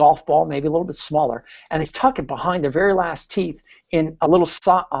size of a golf ball, maybe a little bit smaller, and they tuck it behind their very last teeth in a little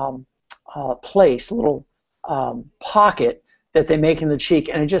place, a little pocket that they make in the cheek,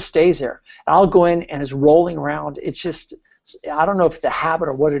 and it just stays there. And I'll go in and it's rolling around. It's just, I don't know if it's a habit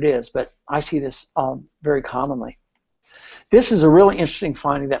or what it is, but I see this very commonly. This is a really interesting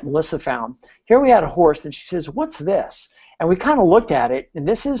finding that Melissa found. Here we had a horse, and she says, "What's this?" And we kind of looked at it, and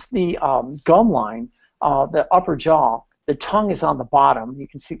this is the gum line, the upper jaw. The tongue is on the bottom. You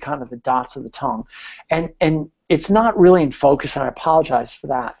can see kind of the dots of the tongue. And it's not really in focus, and I apologize for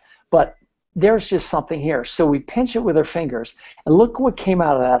that. But there's just something here. So we pinch it with our fingers, and look what came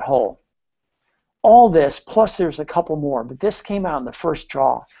out of that hole. All this, plus there's a couple more, but this came out in the first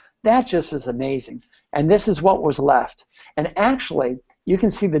jaw. That just is amazing. And this is what was left. And actually, you can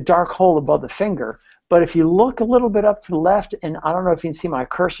see the dark hole above the finger, but if you look a little bit up to the left, and I don't know if you can see my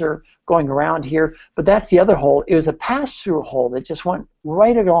cursor going around here, but that's the other hole. It was a pass-through hole that just went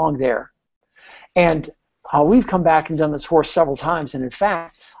right along there. And we've come back and done this horse several times, and in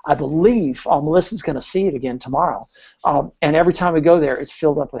fact, I believe Melissa's going to see it again tomorrow. And every time we go there, it's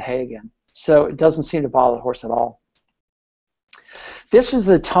filled up with hay again. So it doesn't seem to bother the horse at all. This is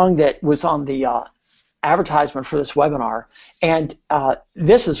the tongue that was on the advertisement for this webinar, and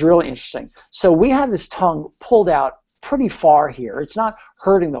this is really interesting. So we have this tongue pulled out pretty far here. It's not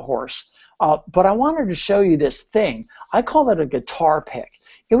hurting the horse, but I wanted to show you this thing. I call it a guitar pick.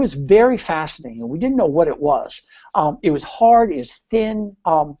 It was very fascinating, and we didn't know what it was. It was hard, it was thin,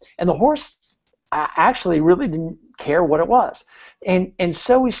 and the horse actually really didn't care what it was. And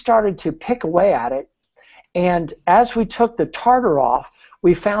so we started to pick away at it, and as we took the tartar off,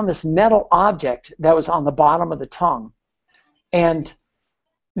 we found this metal object that was on the bottom of the tongue. And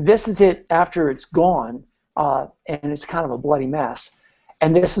this is it after it's gone, and it's kind of a bloody mess.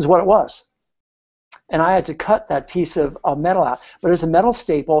 And this is what it was. And I had to cut that piece of metal out. But it was a metal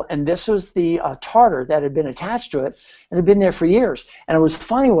staple, and this was the tartar that had been attached to it, and had been there for years. And what was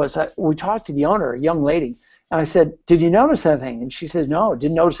funny was we talked to the owner, a young lady, and I said, "Did you notice anything?" And she said, "No,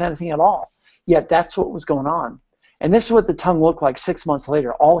 didn't notice anything at all." Yet that's what was going on. And this is what the tongue looked like 6 months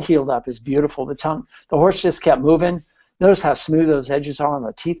later, all healed up. It's beautiful. The horse just kept moving. Notice how smooth those edges are on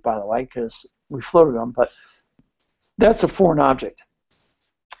the teeth, by the way, because we floated them, but that's a foreign object.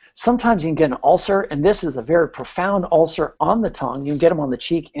 Sometimes you can get an ulcer, and this is a very profound ulcer on the tongue. You can get them on the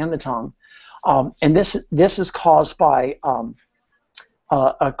cheek and the tongue. And this is caused by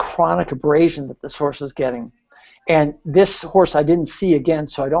a chronic abrasion that this horse is getting. And this horse I didn't see again,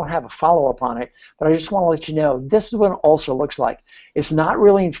 so I don't have a follow-up on it, but I just want to let you know this is what an ulcer looks like. It's not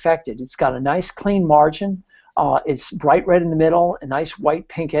really infected. It's got a nice clean margin. It's bright red in the middle and nice white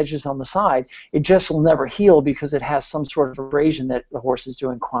pink edges on the side. It just will never heal because it has some sort of abrasion that the horse is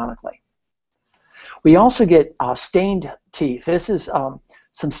doing chronically. We also get stained teeth. This is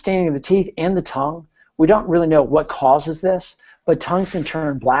some staining of the teeth and the tongue. We don't really know what causes this, but tongues can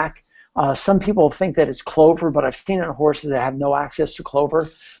turn black. Some people think that it's clover, but I've seen it in horses that have no access to clover.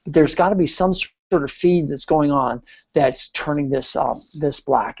 But there's got to be some sort of feed that's going on that's turning this this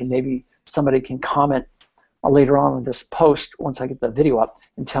black. And maybe somebody can comment later on this post once I get the video up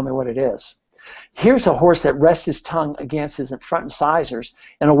and tell me what it is. Here's a horse that rests his tongue against his front incisors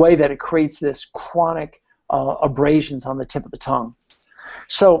in a way that it creates this chronic abrasions on the tip of the tongue.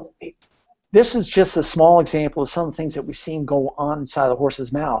 So this is just a small example of some of the things that we've seen go on inside the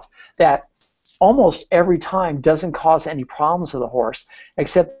horse's mouth that almost every time doesn't cause any problems with the horse,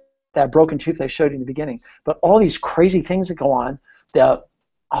 except that broken tooth I showed you in the beginning. But all these crazy things that go on, the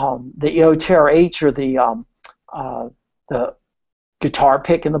EOTRH or the guitar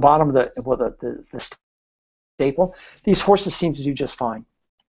pick in the bottom of the staple, these horses seem to do just fine.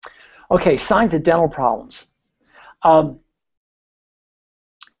 Okay, signs of dental problems.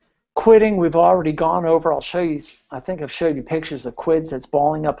 Quitting, we've already gone over. I'll show you, I think I've showed you pictures of quids that's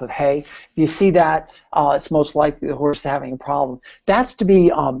balling up with hay. If you see that, it's most likely the horse is having a problem. That's to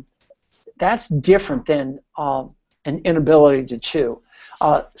be, that's different than an inability to chew.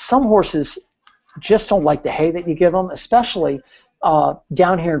 Some horses just don't like the hay that you give them, especially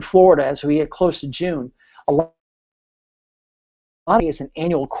down here in Florida as we get close to June. A lot is an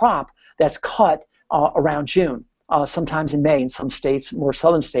annual crop that's cut around June. Sometimes in May in some states, more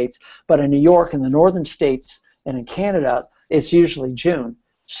southern states, but in New York and the northern states and in Canada, it's usually June.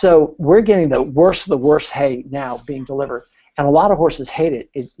 So we're getting the worst of the worst hay now being delivered. And a lot of horses hate it.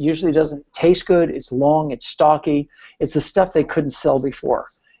 It usually doesn't taste good, it's long, it's stocky, it's the stuff they couldn't sell before.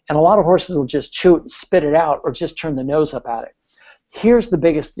 And a lot of horses will just chew it and spit it out or just turn the nose up at it. Here's the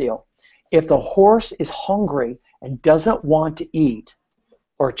biggest deal. If the horse is hungry and doesn't want to eat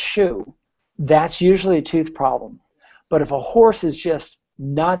or chew, that's usually a tooth problem. But if a horse is just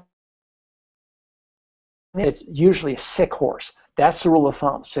not it's usually a sick horse. That's the rule of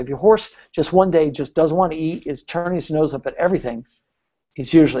thumb. So if your horse just one day just doesn't want to eat, is turning his nose up at everything,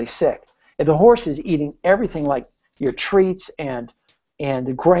 he's usually sick. If the horse is eating everything like your treats and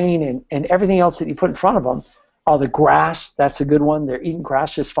the grain and everything else that you put in front of them, the grass, that's a good one. They're eating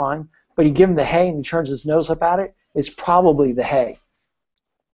grass just fine. But you give him the hay and he turns his nose up at it, it's probably the hay.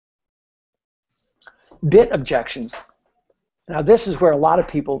 Bit objections. Now this is where a lot of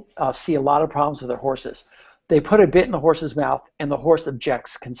people see a lot of problems with their horses. They put a bit in the horse's mouth and the horse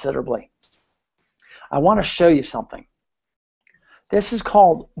objects considerably. I want to show you something. This is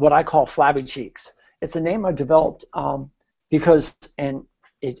called what I call flabby cheeks. It's a name I developed because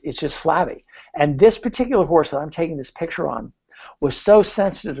it's just flabby. And this particular horse that I'm taking this picture on was so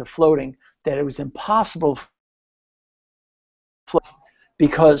sensitive to floating that it was impossible to float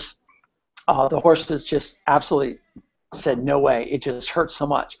because the horse was just absolutely said no way. It just hurts so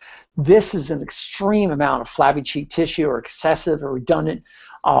much. This is an extreme amount of flabby cheek tissue or excessive or redundant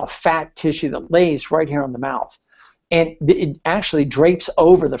fat tissue that lays right here on the mouth. And it actually drapes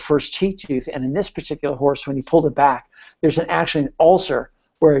over the first cheek tooth. And in this particular horse, when you pulled it back, there's actually an ulcer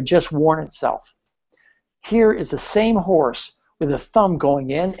where it just worn itself. Here is the same horse with a thumb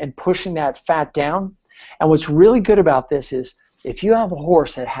going in and pushing that fat down. And what's really good about this is if you have a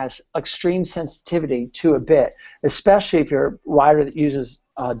horse that has extreme sensitivity to a bit, especially if you're a rider that uses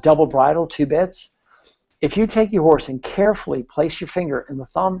double bridle, 2 bits, if you take your horse and carefully place your finger in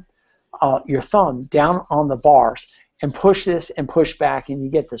the your thumb down on the bars and push this and push back and you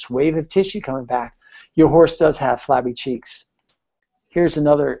get this wave of tissue coming back, your horse does have flabby cheeks. Here's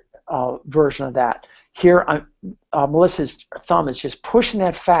another version of that. Here, Melissa's thumb is just pushing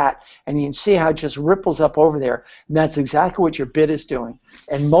that fat, and you can see how it just ripples up over there. And that's exactly what your bit is doing.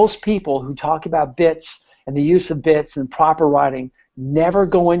 And most people who talk about bits and the use of bits and proper riding never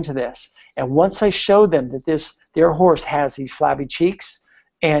go into this. And once I show them that their horse has these flabby cheeks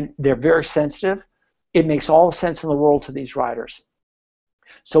and they're very sensitive, it makes all the sense in the world to these riders.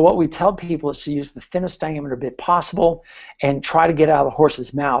 So what we tell people is to use the thinnest diameter bit possible and try to get out of the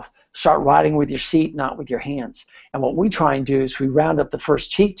horse's mouth. Start riding with your seat, not with your hands. And what we try and do is we round up the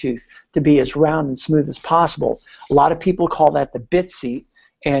first cheek tooth to be as round and smooth as possible. A lot of people call that the bit seat,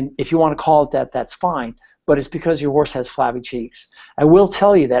 and if you want to call it that, that's fine, but it's because your horse has flabby cheeks. I will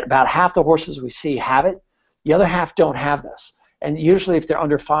tell you that about half the horses we see have it. The other half don't have this. And usually if they're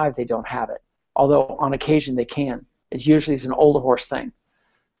under 5, they don't have it, although on occasion they can. It's usually an older horse thing.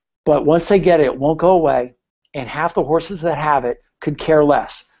 But once they get it, it won't go away, and half the horses that have it could care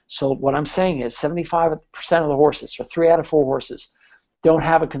less. So what I'm saying is 75% of the horses, or 3 out of 4 horses, don't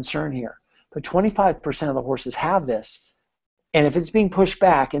have a concern here. But 25% of the horses have this, and if it's being pushed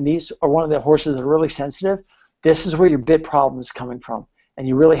back, and these are one of the horses that are really sensitive, this is where your bit problem is coming from, and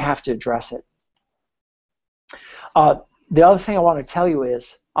you really have to address it. The other thing I want to tell you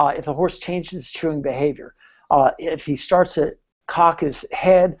is if the horse changes his chewing behavior, if he starts to cock his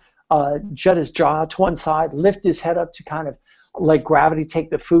head, jut his jaw to one side, lift his head up to kind of let gravity take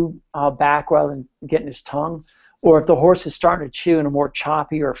the food back rather than getting his tongue, or if the horse is starting to chew in a more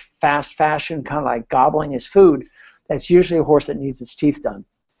choppy or fast fashion, kind of like gobbling his food, that's usually a horse that needs its teeth done.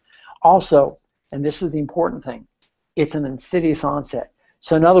 Also, and this is the important thing, it's an insidious onset.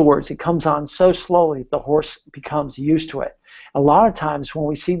 So in other words, it comes on so slowly the horse becomes used to it. A lot of times when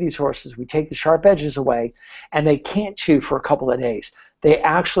we see these horses, we take the sharp edges away and they can't chew for a couple of days. They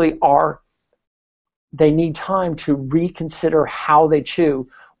actually they need time to reconsider how they chew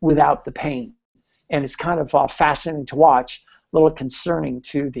without the pain. And it's kind of fascinating to watch, a little concerning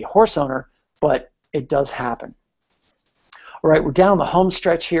to the horse owner, but it does happen. All right, we're down the home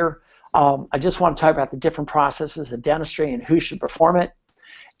stretch here. I just want to talk about the different processes of dentistry and who should perform it.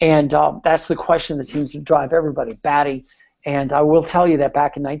 And that's the question that seems to drive everybody batty. And I will tell you that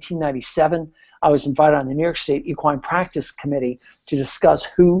back in 1997, I was invited on the New York State Equine Practice Committee to discuss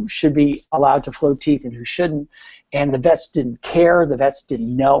who should be allowed to float teeth and who shouldn't. And the vets didn't care. The vets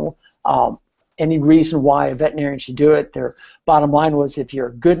didn't know any reason why a veterinarian should do it. Their bottom line was if you're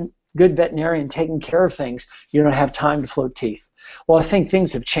a good veterinarian taking care of things, you don't have time to float teeth. Well, I think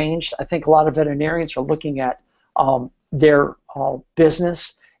things have changed. I think a lot of veterinarians are looking at their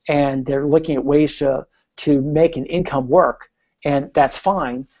business, and they're looking at ways to make an income work, and that's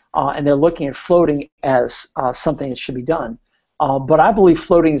fine. And they're looking at floating as something that should be done. But I believe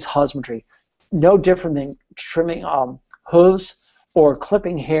floating is husbandry, no different than trimming hooves or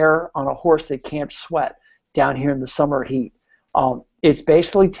clipping hair on a horse that can't sweat down here in the summer heat. It's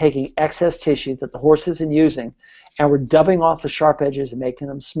basically taking excess tissue that the horse isn't using, and we're dubbing off the sharp edges and making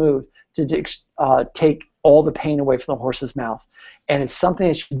them smooth to take all the pain away from the horse's mouth. And it's something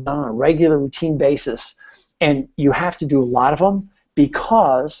that should be done on a regular routine basis. And you have to do a lot of them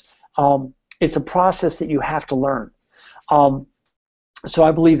because it's a process that you have to learn. So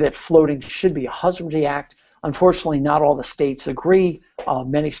I believe that floating should be a husbandry act. Unfortunately, not all the states agree.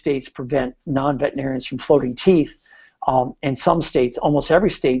 Many states prevent non-veterinarians from floating teeth. And some states, almost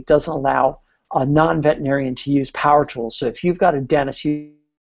every state, doesn't allow a non-veterinarian to use power tools. So if you've got a dentist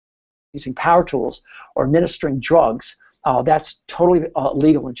using power tools or administering drugs, that's totally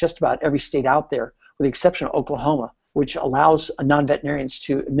legal in just about every state out there, with the exception of Oklahoma, which allows non-veterinarians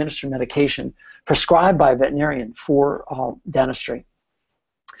to administer medication prescribed by a veterinarian for dentistry.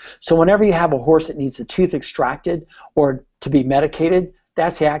 So whenever you have a horse that needs a tooth extracted or to be medicated,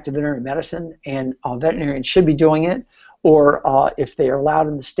 that's the act of veterinary medicine, and veterinarians should be doing it. Or if they are allowed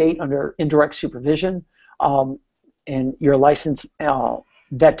in the state under indirect supervision and you're a licensed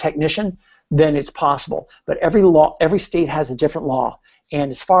vet technician, then it's possible. But every state has a different law. And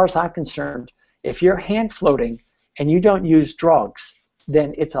as far as I'm concerned, if you're hand floating and you don't use drugs,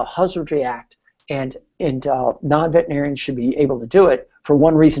 then it's a husbandry act, and non-veterinarians should be able to do it for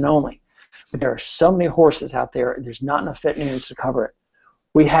one reason only. There are so many horses out there, there's not enough veterinarians to cover it.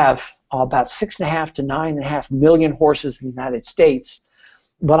 We have about 6.5 to 9.5 million horses in the United States,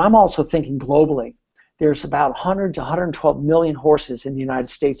 but I'm also thinking globally. There's about 100 to 112 million horses in the United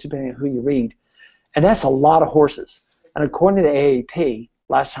States, depending on who you read, and that's a lot of horses. And according to the AAP,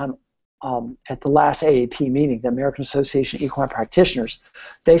 last time at the last AAP meeting, the American Association of Equine Practitioners,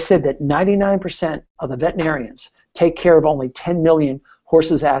 they said that 99% of the veterinarians take care of only 10 million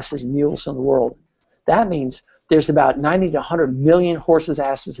horses, asses, and mules in the world. That means there's about 90 to 100 million horses,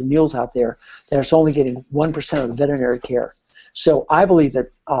 asses, and mules out there that are only getting 1% of the veterinary care. So I believe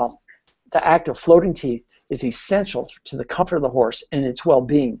that the act of floating teeth is essential to the comfort of the horse and its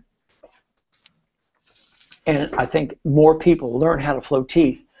well-being. And I think more people learn how to float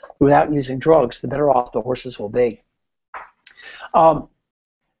teeth without using drugs, the better off the horses will be. I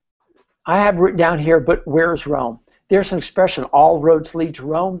have written down here, but where's Rome? There's an expression, all roads lead to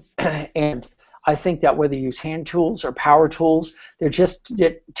Rome, and I think that whether you use hand tools or power tools, they're just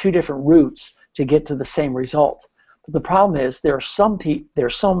two different routes to get to the same result. But the problem is there are some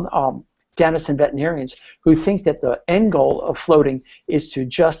dentists and veterinarians who think that the end goal of floating is to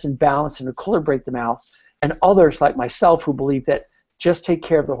adjust and balance and equilibrate the mouth, and others like myself who believe that just take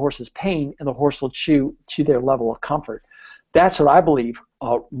care of the horse's pain and the horse will chew to their level of comfort. That's what I believe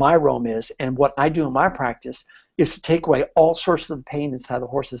my Rome is, and what I do in my practice is to take away all sorts of pain inside the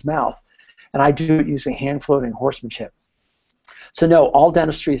horse's mouth, and I do it using hand floating horsemanship. So no, all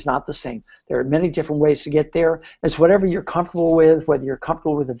dentistry is not the same. There are many different ways to get there. It's whatever you're comfortable with, whether you're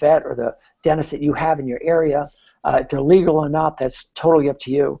comfortable with the vet or the dentist that you have in your area. If they're legal or not, that's totally up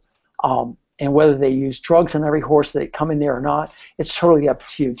to you. And whether they use drugs on every horse that come in there or not, it's totally up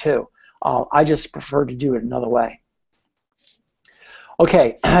to you too. I just prefer to do it another way.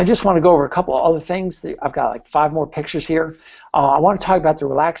 Okay, I just want to go over a couple of other things. I've got like 5 more pictures here. I want to talk about the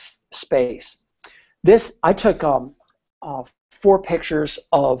relaxed space. I took 4 pictures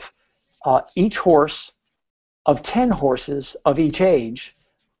of each horse, of 10 horses of each age,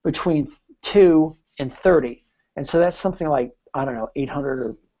 between 2 and 30. And so that's something like, I don't know, 800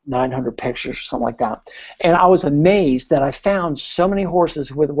 or 900 pictures or something like that. And I was amazed that I found so many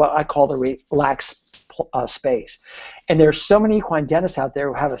horses with what I call the relaxed space. And there's so many equine dentists out there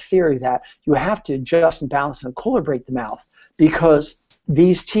who have a theory that you have to adjust and balance and equilibrate the mouth because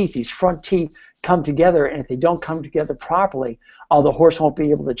these teeth, these front teeth, come together, and if they don't come together properly, the horse won't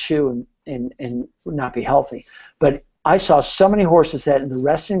be able to chew and not be healthy. But I saw so many horses that in the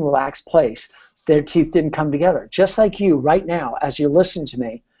resting, relaxed place, their teeth didn't come together. Just like you right now, as you're listening to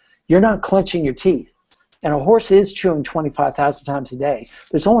me, you're not clenching your teeth. And a horse is chewing 25,000 times a day.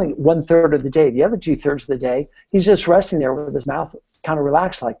 There's only 1/3 of the day. The other 2/3 of the day, he's just resting there with his mouth kind of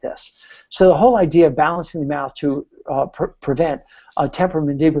relaxed like this. So the whole idea of balancing the mouth to prevent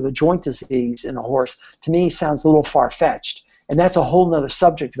temporomandibular joint disease in a horse, to me, sounds a little far-fetched. And that's a whole other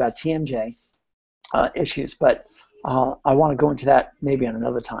subject about TMJ issues, but I want to go into that maybe on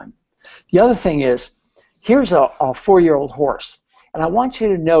another time. The other thing is, here's a 4-year-old horse, and I want you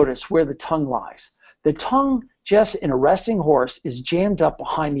to notice where the tongue lies. The tongue, just in a resting horse, is jammed up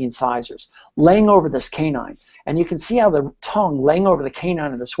behind the incisors, laying over this canine. And you can see how the tongue laying over the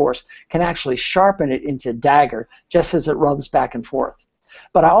canine of this horse can actually sharpen it into a dagger just as it rubs back and forth.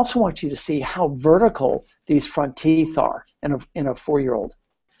 But I also want you to see how vertical these front teeth are in a 4-year-old.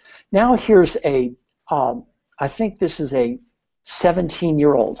 Now here's I think this is a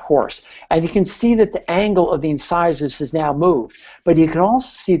 17-year-old horse. And you can see that the angle of the incisors has now moved. But you can also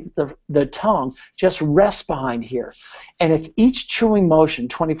see that the tongue just rests behind here. And if each chewing motion,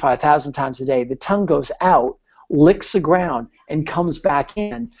 25,000 times a day, the tongue goes out, licks the ground, and comes back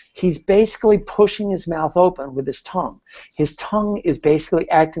in, he's basically pushing his mouth open with his tongue. His tongue is basically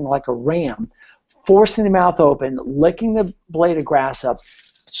acting like a ram, forcing the mouth open, licking the blade of grass up,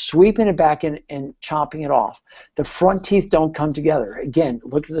 sweeping it back in and chopping it off. The front teeth don't come together. Again,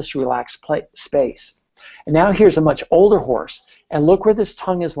 look at this relaxed space. And now here's a much older horse, and look where this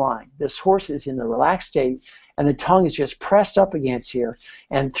tongue is lying. This horse is in the relaxed state, and the tongue is just pressed up against here,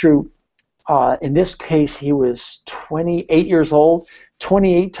 and through in this case, he was 28 years old.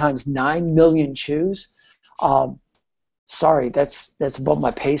 28 times 9 million chews. Sorry, that's above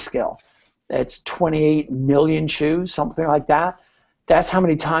my pay scale. That's 28 million chews, something like that. That's how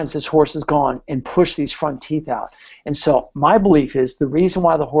many times this horse has gone and pushed these front teeth out. And so my belief is the reason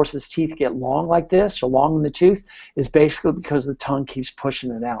why the horse's teeth get long like this, or long in the tooth, is basically because the tongue keeps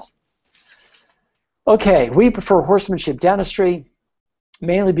pushing it out. Okay, we prefer horsemanship dentistry,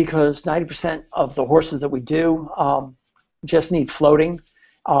 mainly because 90% of the horses that we do just need floating.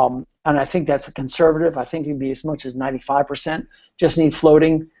 And I think that's a conservative. I think it can be as much as 95% just need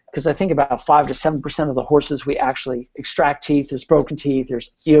floating, because I think about 5 to 7% of the horses we actually extract teeth. There's broken teeth, there's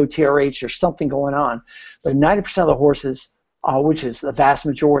EOTRH, there's something going on. But 90% of the horses, which is the vast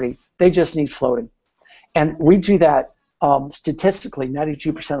majority, they just need floating. And we do that statistically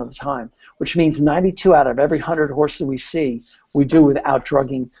 92% of the time, which means 92 out of every 100 horses we see, we do without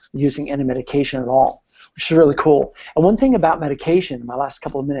drugging, using any medication at all, which is really cool. And one thing about medication, in my last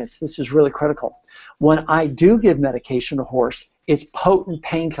couple of minutes, this is really critical. When I do give medication to a horse, it's potent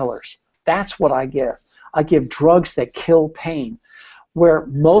painkillers. That's what I give. I give drugs that kill pain, where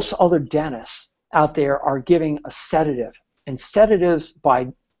most other dentists out there are giving a sedative. And sedatives, by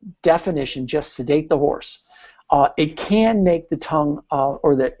definition, just sedate the horse. It can make the tongue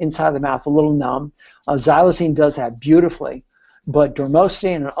or the inside of the mouth a little numb. Xylazine does that beautifully, but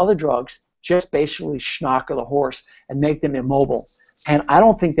dormostane and other drugs just basically schnocker the horse and make them immobile. And I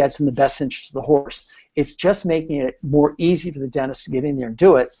don't think that's in the best interest of the horse. It's just making it more easy for the dentist to get in there and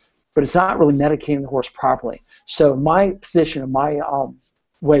do it, but it's not really medicating the horse properly. So my position and my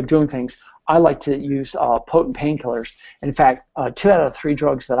way of doing things, I like to use potent painkillers. And in fact, 2 out of 3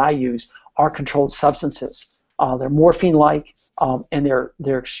 drugs that I use are controlled substances. They're morphine-like, and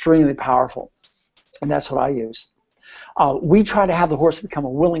they're extremely powerful, and that's what I use. We try to have the horse become a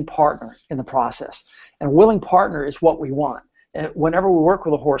willing partner in the process, and a willing partner is what we want. And whenever we work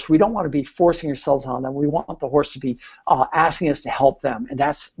with a horse, we don't want to be forcing ourselves on them. We want the horse to be asking us to help them, and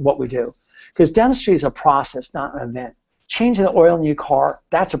that's what we do. Because dentistry is a process, not an event. Changing the oil in your car,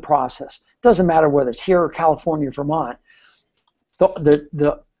 that's a process. It doesn't matter whether it's here or California or Vermont.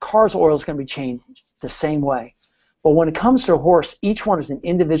 The car's oil is going to be changed the same way. But when it comes to a horse, each one is an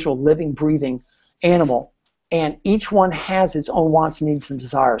individual living, breathing animal, and each one has its own wants, needs, and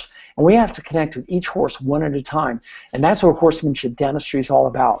desires. And we have to connect with each horse one at a time. And that's what horsemanship dentistry is all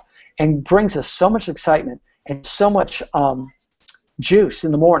about, and brings us so much excitement and so much juice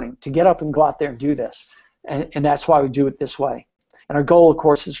in the morning to get up and go out there and do this. And that's why we do it this way. And our goal, of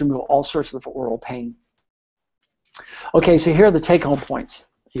course, is to remove all sorts of oral pain. Okay, so here are the take-home points.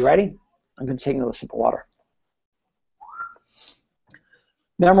 You ready? I'm going to take another sip of water.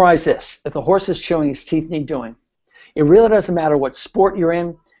 Memorize this. If the horse is chewing, his teeth need doing. It really doesn't matter what sport you're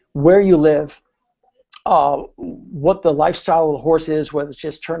in, where you live, what the lifestyle of the horse is, whether it's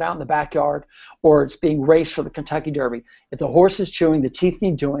just turned out in the backyard or it's being raced for the Kentucky Derby. If the horse is chewing, the teeth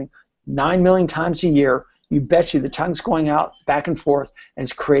need doing 9 million times a year. You bet you the tongue's going out back and forth, and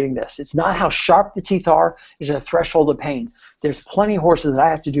it's creating this. It's not how sharp the teeth are, it's a threshold of pain. There's plenty of horses that I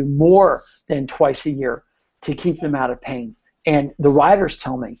have to do more than twice a year to keep them out of pain. And the riders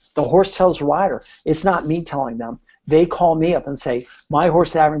tell me, the horse tells the rider, it's not me telling them. They call me up and say, my horse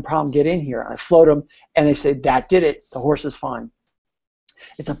is having a problem, get in here. And I float them, and they say, that did it, the horse is fine.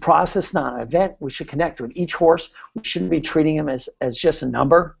 It's a process, not an event. We should connect with each horse. We shouldn't be treating him as just a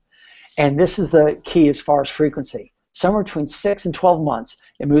number. And this is the key as far as frequency. Somewhere between 6 and 12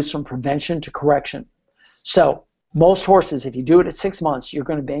 months, it moves from prevention to correction. So most horses, if you do it at 6 months, you're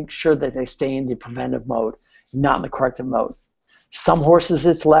going to make sure that they stay in the preventive mode, not in the corrective mode. Some horses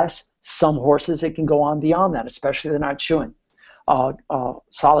it's less. Some horses it can go on beyond that, especially if they're not chewing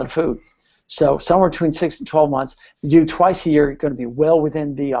solid food. So somewhere between 6 and 12 months. If you do twice a year, you're going to be well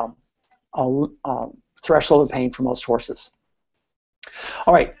within the threshold of pain for most horses.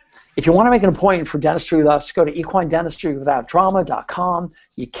 All right. If you want to make an appointment for dentistry with us, go to equinedentistrywithoutdrama.com.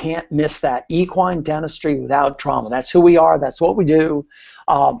 You can't miss that. Equine Dentistry Without Drama. That's who we are. That's what we do.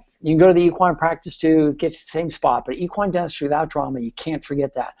 You can go to the equine practice too. It gets you the same spot. But Equine Dentistry Without Drama, you can't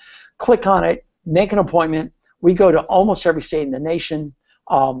forget that. Click on it. Make an appointment. We go to almost every state in the nation.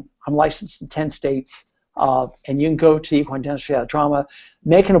 I'm licensed in 10 states. And you can go to Equine Dentistry Without Drama.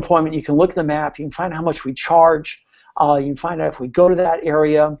 Make an appointment. You can look at the map. You can find out how much we charge. You can find out if we go to that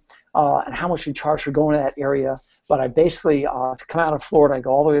area. And how much we charge for going to that area. But I basically come out of Florida, I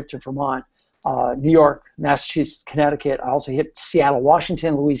go all the way up to Vermont, New York, Massachusetts, Connecticut. I also hit Seattle,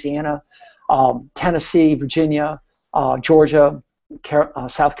 Washington, Louisiana, Tennessee, Virginia, Georgia,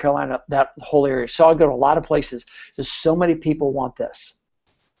 South Carolina, that whole area. So I go to a lot of places. There's so many people want this.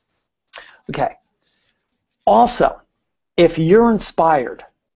 Okay. Also, if you're inspired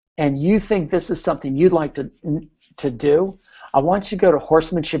and you think this is something you'd like to do, I want you to go to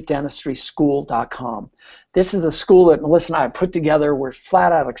horsemanshipdentistryschool.com. This is a school that Melissa and I have put together. We're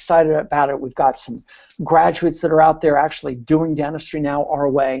flat out excited about it. We've got some graduates that are out there actually doing dentistry now our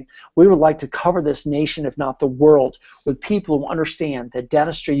way. We would like to cover this nation, if not the world, with people who understand that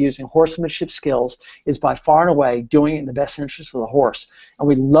dentistry using horsemanship skills is by far and away doing it in the best interest of the horse. And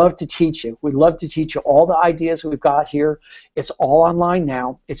we'd love to teach you. We'd love to teach you all the ideas we've got here. It's all online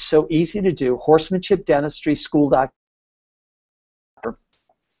now. It's so easy to do. horsemanshipdentistryschool.com.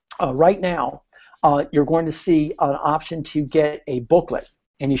 Right now, you're going to see an option to get a booklet,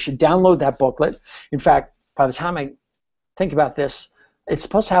 and you should download that booklet. In fact, by the time I think about this, it's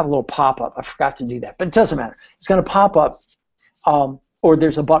supposed to have a little pop-up. I forgot to do that, but it doesn't matter. It's going to pop up, or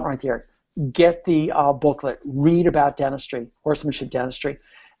there's a button right there. Get the booklet. Read about dentistry, horsemanship dentistry.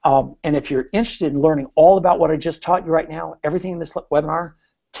 And if you're interested in learning all about what I just taught you right now, everything in this webinar,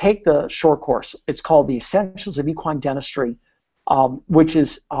 take the short course. It's called The Essentials of Equine Dentistry, which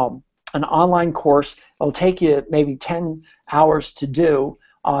is an online course. It'll take you maybe 10 hours to do.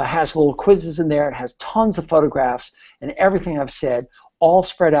 It has little quizzes in there. It has tons of photographs and everything I've said all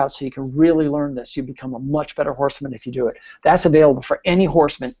spread out so you can really learn this. You become a much better horseman if you do it. That's available for any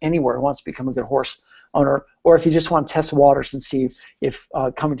horseman anywhere who wants to become a good horse owner, or if you just want to test the waters and see if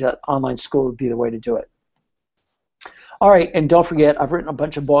coming to online school would be the way to do it. All right, and don't forget, I've written a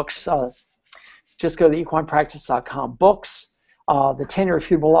bunch of books. Just go to equinepractice.com. Books. The 10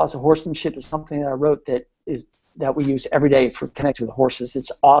 Irrefutable Laws of Horsemanship is something that I wrote that we use every day for connecting with horses. It's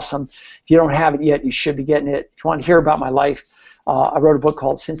awesome. If you don't have it yet, you should be getting it. If you want to hear about my life, I wrote a book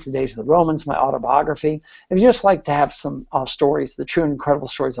called Since the Days of the Romans, my autobiography. If you just like to have some stories, the true and incredible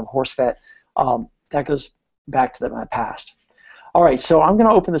stories of a horse vet, that goes back to my past. All right, so I'm going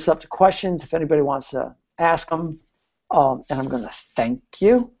to open this up to questions if anybody wants to ask them. And I'm going to thank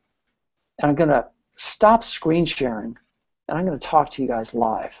you. And I'm going to stop screen sharing. And I'm going to talk to you guys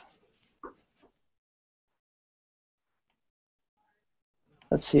live.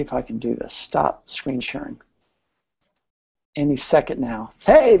 Let's see if I can do this. Stop screen sharing. Any second now.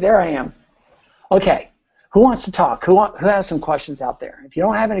 Hey, there I am. Okay, who wants to talk? Who has some questions out there? If you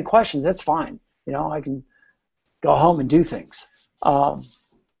don't have any questions, that's fine. You know, I can go home and do things.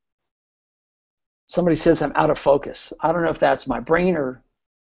 Somebody says I'm out of focus. I don't know if that's my brain or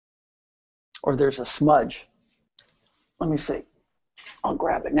there's a smudge. Let me see. I'll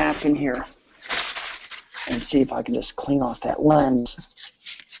grab a napkin here and see if I can just clean off that lens.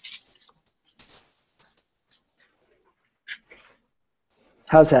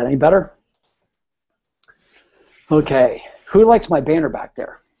 How's that? Any better? Okay. Who likes my banner back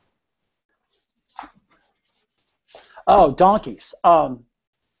there? Oh, donkeys.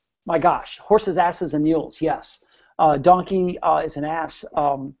 My gosh. Horses, asses, and mules. Yes. Donkey is an ass.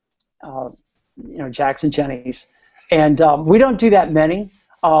 You know, Jacks and Jennies. And we don't do that many.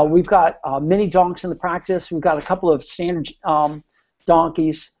 We've got mini donks in the practice. We've got a couple of standard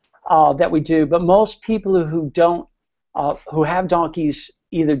donkeys that we do. But most people who have donkeys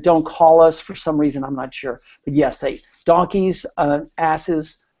either don't call us for some reason. I'm not sure. But yes, donkeys,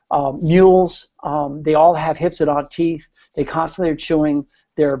 asses, mules. They all have hips that aren't teeth. They constantly are chewing.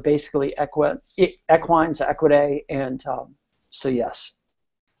 They're basically equines, equidae, and so yes.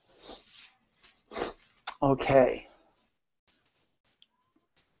 Okay.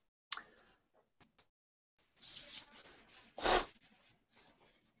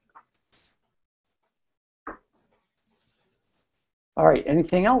 All right,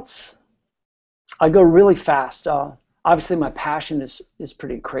 anything else? I go really fast. Obviously, my passion is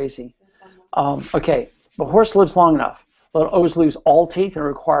pretty crazy. Okay, the horse lives long enough. They'll always lose all teeth and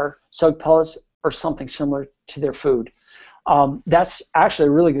require sucked pellets or something similar to their food. That's actually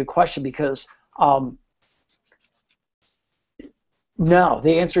a really good question because No,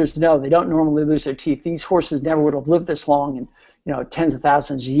 the answer is no. They don't normally lose their teeth. These horses never would have lived this long, and tens of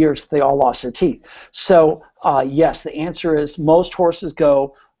thousands of years if they all lost their teeth. So yes, the answer is most horses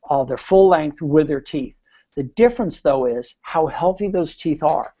go their full length with their teeth. The difference, though, is how healthy those teeth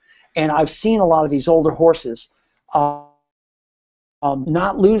are. And I've seen a lot of these older horses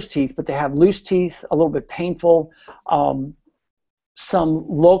not lose teeth, but they have loose teeth, a little bit painful, some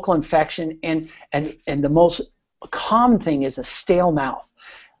local infection, and the most common thing is a stale mouth.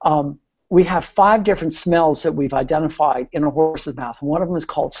 We have 5 different smells that we've identified in a horse's mouth, and one of them is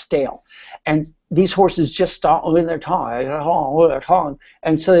called stale. And these horses just stop with their tongue,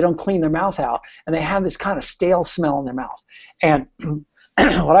 and so they don't clean their mouth out, and they have this kind of stale smell in their mouth. And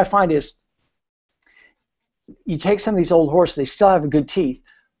what I find is, you take some of these old horses, they still have good teeth,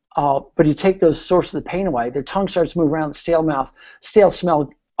 but you take those sources of pain away, their tongue starts to move around, the stale smell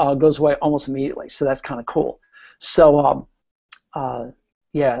goes away almost immediately. So that's kind of cool. So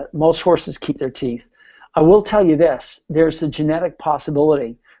yeah, most horses keep their teeth. I will tell you this: there's a genetic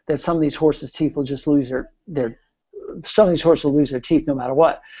possibility that some of these horses' teeth will just lose some of these horses will lose their teeth no matter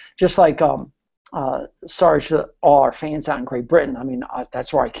what. Just like sorry to all our fans out in Great Britain. I mean,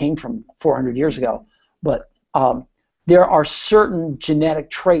 that's where I came from 400 years ago. But there are certain genetic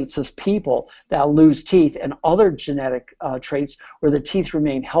traits of people that lose teeth, and other genetic traits where the teeth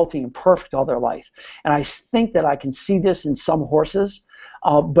remain healthy and perfect all their life. And I think that I can see this in some horses,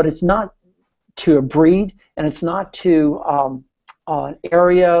 but it's not to a breed, and it's not to an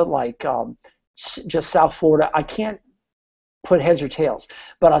area like just South Florida. I can't put heads or tails,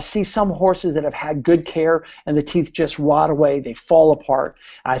 but I see some horses that have had good care and the teeth just rot away, they fall apart.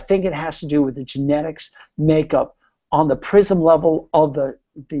 And I think it has to do with the genetics makeup on the prism level of the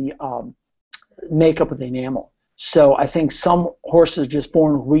makeup of the enamel. So I think some horses are just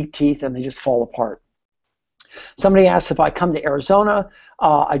born with weak teeth and they just fall apart. Somebody asked if I come to Arizona.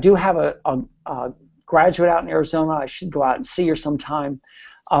 I do have a graduate out in Arizona. I should go out and see her sometime.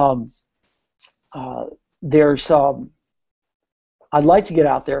 I'd like to get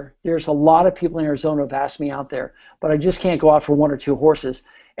out there. There's a lot of people in Arizona who have asked me out there, but I just can't go out for 1 or 2 horses.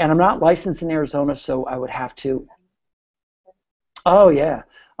 And I'm not licensed in Arizona, so I would have to. Oh, yeah.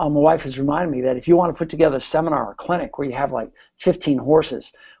 My wife has reminded me that if you want to put together a seminar or clinic where you have like 15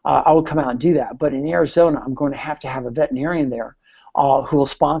 horses, I will come out and do that. But in Arizona, I'm going to have a veterinarian there who will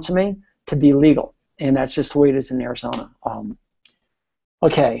sponsor me to be legal. And that's just the way it is in Arizona.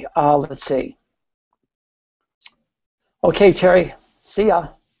 Okay, let's see. Okay, Terry. See ya.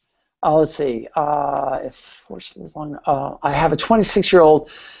 Let's see. If horse is long, I have a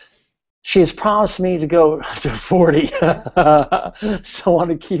 26-year-old. She has promised me to go to 40, so I want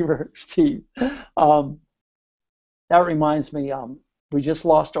to keep her teeth. That reminds me, we just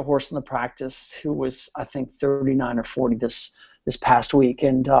lost a horse in the practice who was, I think, 39 or 40 this past week,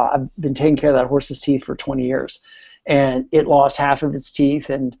 and I've been taking care of that horse's teeth for 20 years, and it lost half of its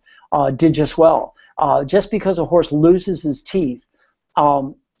teeth and did just well. Just because a horse loses his teeth,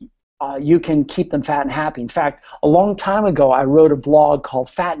 you can keep them fat and happy. In fact, a long time ago, I wrote a blog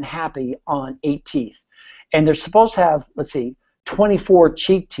called Fat and Happy on 8 teeth. And they're supposed to have, let's see, 24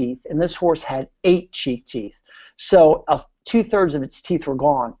 cheek teeth, and this horse had 8 cheek teeth. So 2/3 of its teeth were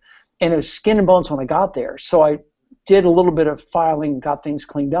gone. And it was skin and bones when I got there. So I did a little bit of filing, got things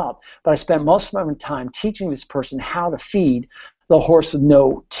cleaned up. But I spent most of my time teaching this person how to feed the horse with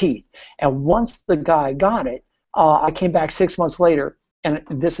no teeth. And once the guy got it, I came back 6 months later, and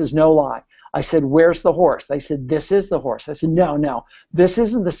this is no lie. I said, "Where's the horse?" They said, "This is the horse." I said, No, this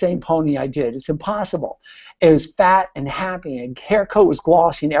isn't the same pony I did. It's impossible. It was fat and happy, and hair coat was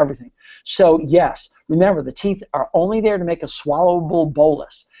glossy and everything. So yes, remember, the teeth are only there to make a swallowable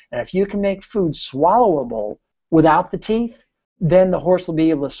bolus. And if you can make food swallowable without the teeth, then the horse will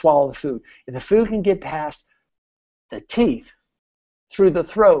be able to swallow the food. If the food can get past the teeth through the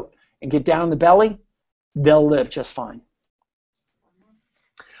throat and get down the belly, they'll live just fine.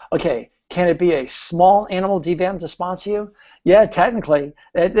 Okay, can it be a small animal DVM to sponsor you? Yeah, technically.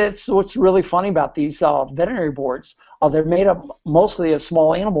 That's what's really funny about these veterinary boards. They're made up mostly of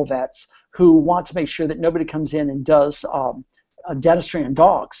small animal vets who want to make sure that nobody comes in and does dentistry on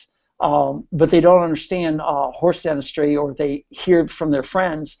dogs. But they don't understand horse dentistry, or they hear from their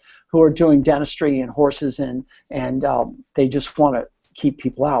friends who are doing dentistry and horses, and they just want to keep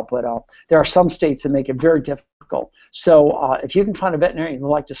people out. But there are some states that make it very difficult. So if you can find a veterinarian who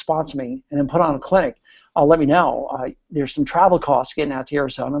would like to sponsor me and then put on a clinic, let me know. There's some travel costs getting out to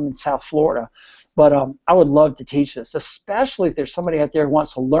Arizona. I'm in South Florida. But I would love to teach this, especially if there's somebody out there who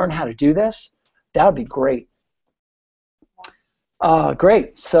wants to learn how to do this. That would be great.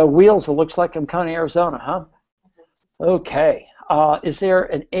 Great. So Wheels, it looks like I'm coming to Arizona, huh? Okay. is there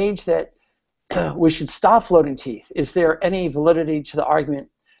an age that we should stop floating teeth? Is there any validity to the argument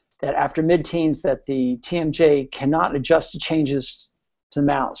that after mid-teens that the TMJ cannot adjust to changes to the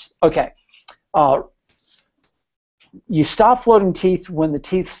mouths? Okay. You stop floating teeth when the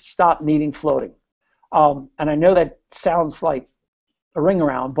teeth stop needing floating. And I know that sounds like a ring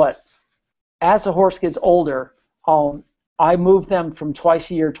around, but as the horse gets older, I move them from twice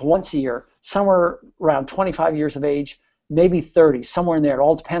a year to once a year, somewhere around 25 years of age, maybe 30, somewhere in there. It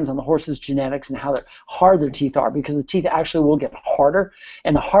all depends on the horse's genetics and how hard their teeth are, because the teeth actually will get harder,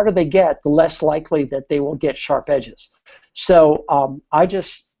 and the harder they get, the less likely that they will get sharp edges. So I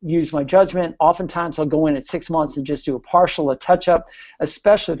just use my judgment. Oftentimes I'll go in at 6 months and just do a touch-up,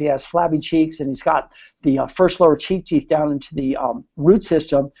 especially if he has flabby cheeks and he's got the first lower cheek teeth down into the root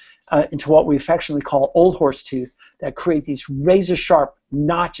system, into what we affectionately call old horse tooth, that create these razor-sharp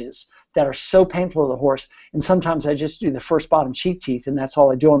notches that are so painful to the horse. And sometimes I just do the first bottom cheek teeth, and that's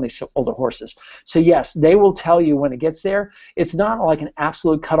all I do on these older horses. So yes, they will tell you when it gets there. It's not like an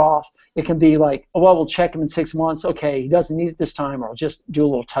absolute cutoff. It can be like, oh, well, we'll check him in 6 months. Okay, he doesn't need it this time, or I'll just do a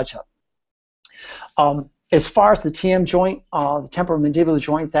little touch-up. As far as the TM joint, the temporomandibular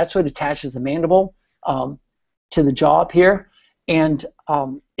joint, that's what attaches the mandible to the jaw up here. And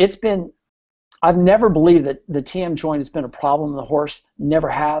I've never believed that the TM joint has been a problem in the horse, never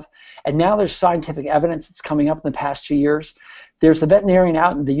have. And now there's scientific evidence that's coming up in the past 2 years. There's a veterinarian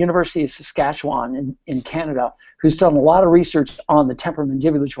out in the University of Saskatchewan in Canada who's done a lot of research on the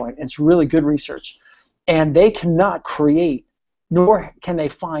temporomandibular joint, and it's really good research. And they cannot create, nor can they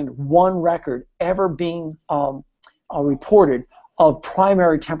find one record ever being reported of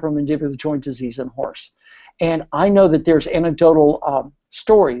primary temporomandibular joint disease in horse. And I know that there's anecdotal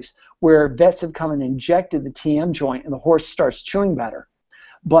stories where vets have come and injected the TM joint and the horse starts chewing better.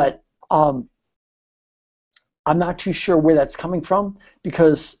 But I'm not too sure where that's coming from,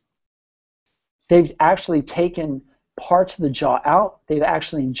 because they've actually taken parts of the jaw out. They've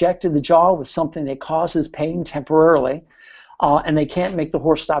actually injected the jaw with something that causes pain temporarily, and they can't make the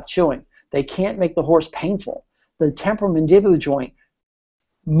horse stop chewing. They can't make the horse painful. The temporomandibular joint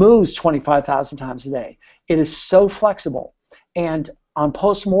moves 25,000 times a day. It is so flexible. And on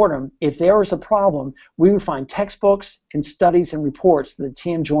post-mortem, if there was a problem, we would find textbooks and studies and reports that the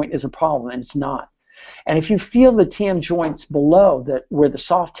TM joint is a problem, and it's not. And if you feel the TM joints below, where the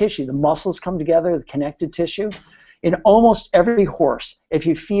soft tissue, the muscles come together, the connective tissue, in almost every horse, if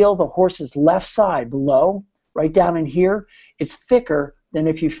you feel the horse's left side below, right down in here, it's thicker than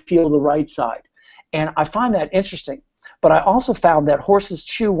if you feel the right side. And I find that interesting. But I also found that horses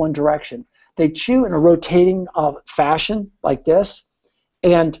chew one direction. They chew in a rotating fashion like this.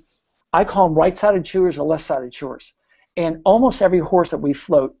 And I call them right-sided chewers or left-sided chewers. And almost every horse that we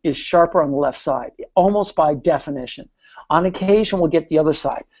float is sharper on the left side, almost by definition. On occasion, we'll get the other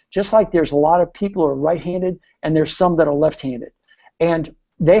side. Just like there's a lot of people who are right-handed, and there's some that are left-handed. And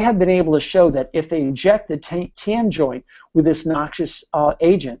they have been able to show that if they inject the TM joint with this noxious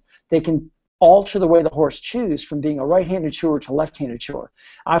agent, they can alter the way the horse chews from being a right-handed chewer to left-handed chewer.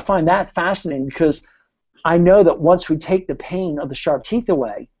 I find that fascinating, because I know that once we take the pain of the sharp teeth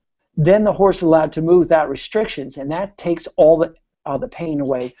away, then the horse is allowed to move without restrictions, and that takes all the pain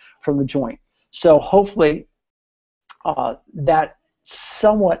away from the joint. So hopefully that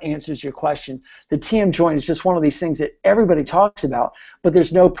somewhat answers your question. The TM joint is just one of these things that everybody talks about, but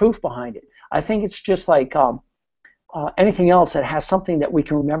there's no proof behind it. I think it's just like anything else that has something that we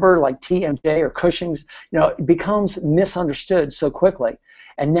can remember, like TMJ or Cushing's, it becomes misunderstood so quickly.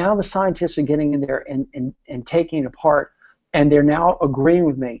 And now the scientists are getting in there and taking it apart, and they're now agreeing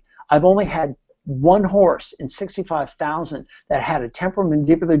with me. I've only had one horse in 65,000 that had a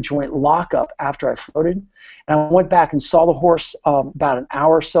temporomandibular joint lockup after I floated. And I went back and saw the horse about an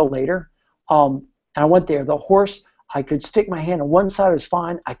hour or so later. And I went there. The horse, I could stick my hand on one side, it was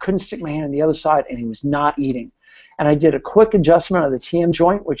fine. I couldn't stick my hand on the other side, and he was not eating. And I did a quick adjustment of the TM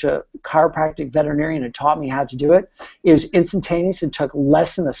joint, which a chiropractic veterinarian had taught me how to do it. It was instantaneous. It took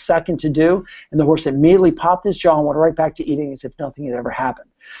less than a second to do, and the horse immediately popped his jaw and went right back to eating as if nothing had ever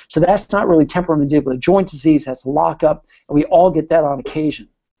happened. So that's not really temporomandibular joint disease. That's lockup, and we all get that on occasion.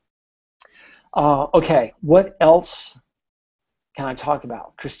 Okay, what else can I talk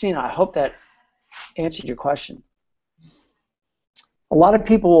about? Christina, I hope that answered your question. A lot of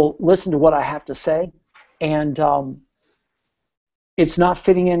people will listen to what I have to say, and it's not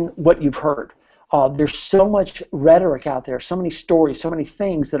fitting in what you've heard. There's so much rhetoric out there, so many stories, so many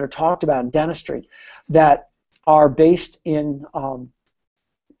things that are talked about in dentistry that are based in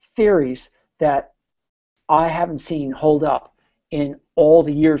theories that I haven't seen hold up in all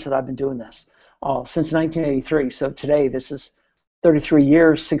the years that I've been doing this, since 1983. So today, this is 33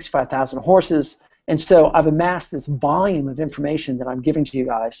 years, 65,000 horses. And so I've amassed this volume of information that I'm giving to you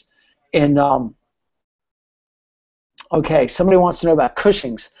guys. And okay, somebody wants to know about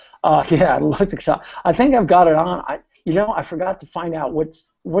Cushing's. Yeah, I looked it up. I think I've got it on. I forgot to find out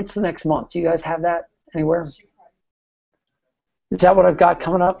what's the next month. Do you guys have that anywhere? Is that what I've got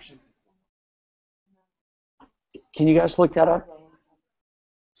coming up? Can you guys look that up?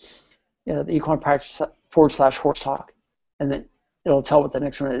 Yeah, the Equine Practice /HorseTalk, and then it'll tell what the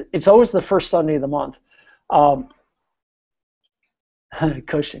next one is. It's always the first Sunday of the month.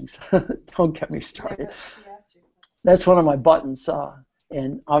 Cushing's. Don't get me started. That's one of my buttons,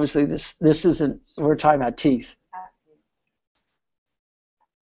 and obviously this isn't. We're talking about teeth.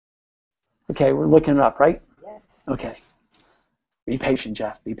 Okay, we're looking it up, right? Yes. Okay. Be patient,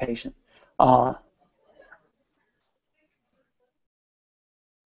 Jeff. Be patient.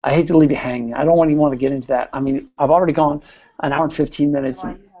 I hate to leave you hanging. I don't even want to get into that. I mean, I've already gone an hour and 15 minutes.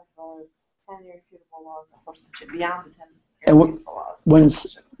 Well, you have 10 irrefutable laws of horsemanship beyond the 10 irrefutable laws.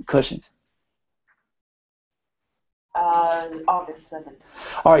 When's Cushing's? August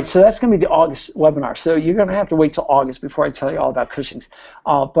 7th. All right, so that's going to be the August webinar. So you're going to have to wait till August before I tell you all about Cushing's.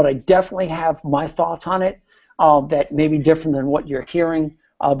 But I definitely have my thoughts on it that may be different than what you're hearing.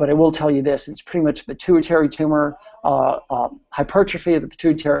 But I will tell you this, it's pretty much a pituitary tumor, hypertrophy of the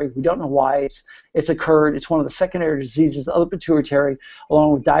pituitary. We don't know why it's occurred. It's one of the secondary diseases of the pituitary,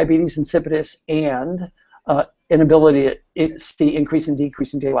 along with diabetes insipidus and inability to see increase and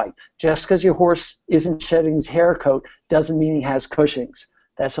decrease in daylight. Just because your horse isn't shedding his hair coat doesn't mean he has Cushing's.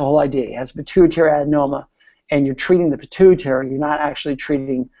 That's the whole idea. He has pituitary adenoma, and you're treating the pituitary. You're not actually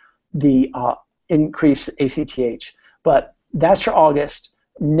treating the increased ACTH. But that's for August.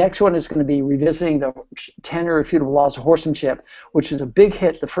 Next one is going to be revisiting the 10 irrefutable laws of horsemanship, which is a big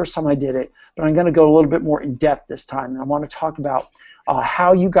hit the first time I did it, but I'm going to go a little bit more in depth this time. And I want to talk about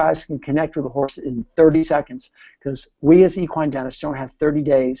how you guys can connect with a horse in 30 seconds, because we as equine dentists don't have 30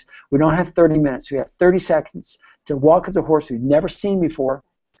 days. We don't have 30 minutes. We have 30 seconds to walk up to a horse we've never seen before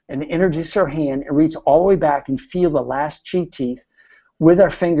and introduce our hand and reach all the way back and feel the last cheek teeth with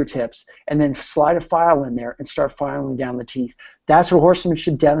our fingertips, and then slide a file in there and start filing down the teeth. That's what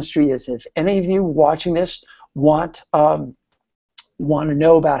horsemanship dentistry is. If any of you watching this want to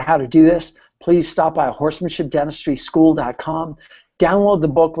know about how to do this, please stop by horsemanshipdentistryschool.com, download the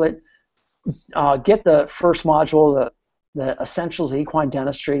booklet, get the first module, the Essentials of Equine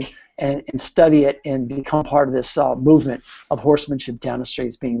Dentistry, and study it and become part of this movement of horsemanship dentistry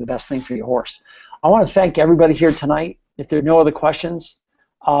as being the best thing for your horse. I want to thank everybody here tonight. If there are no other questions,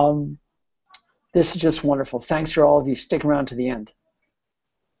 this is just wonderful. Thanks for all of you sticking around to the end.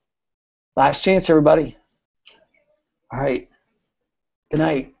 Last chance, everybody. All right. Good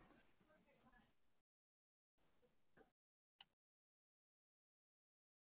night.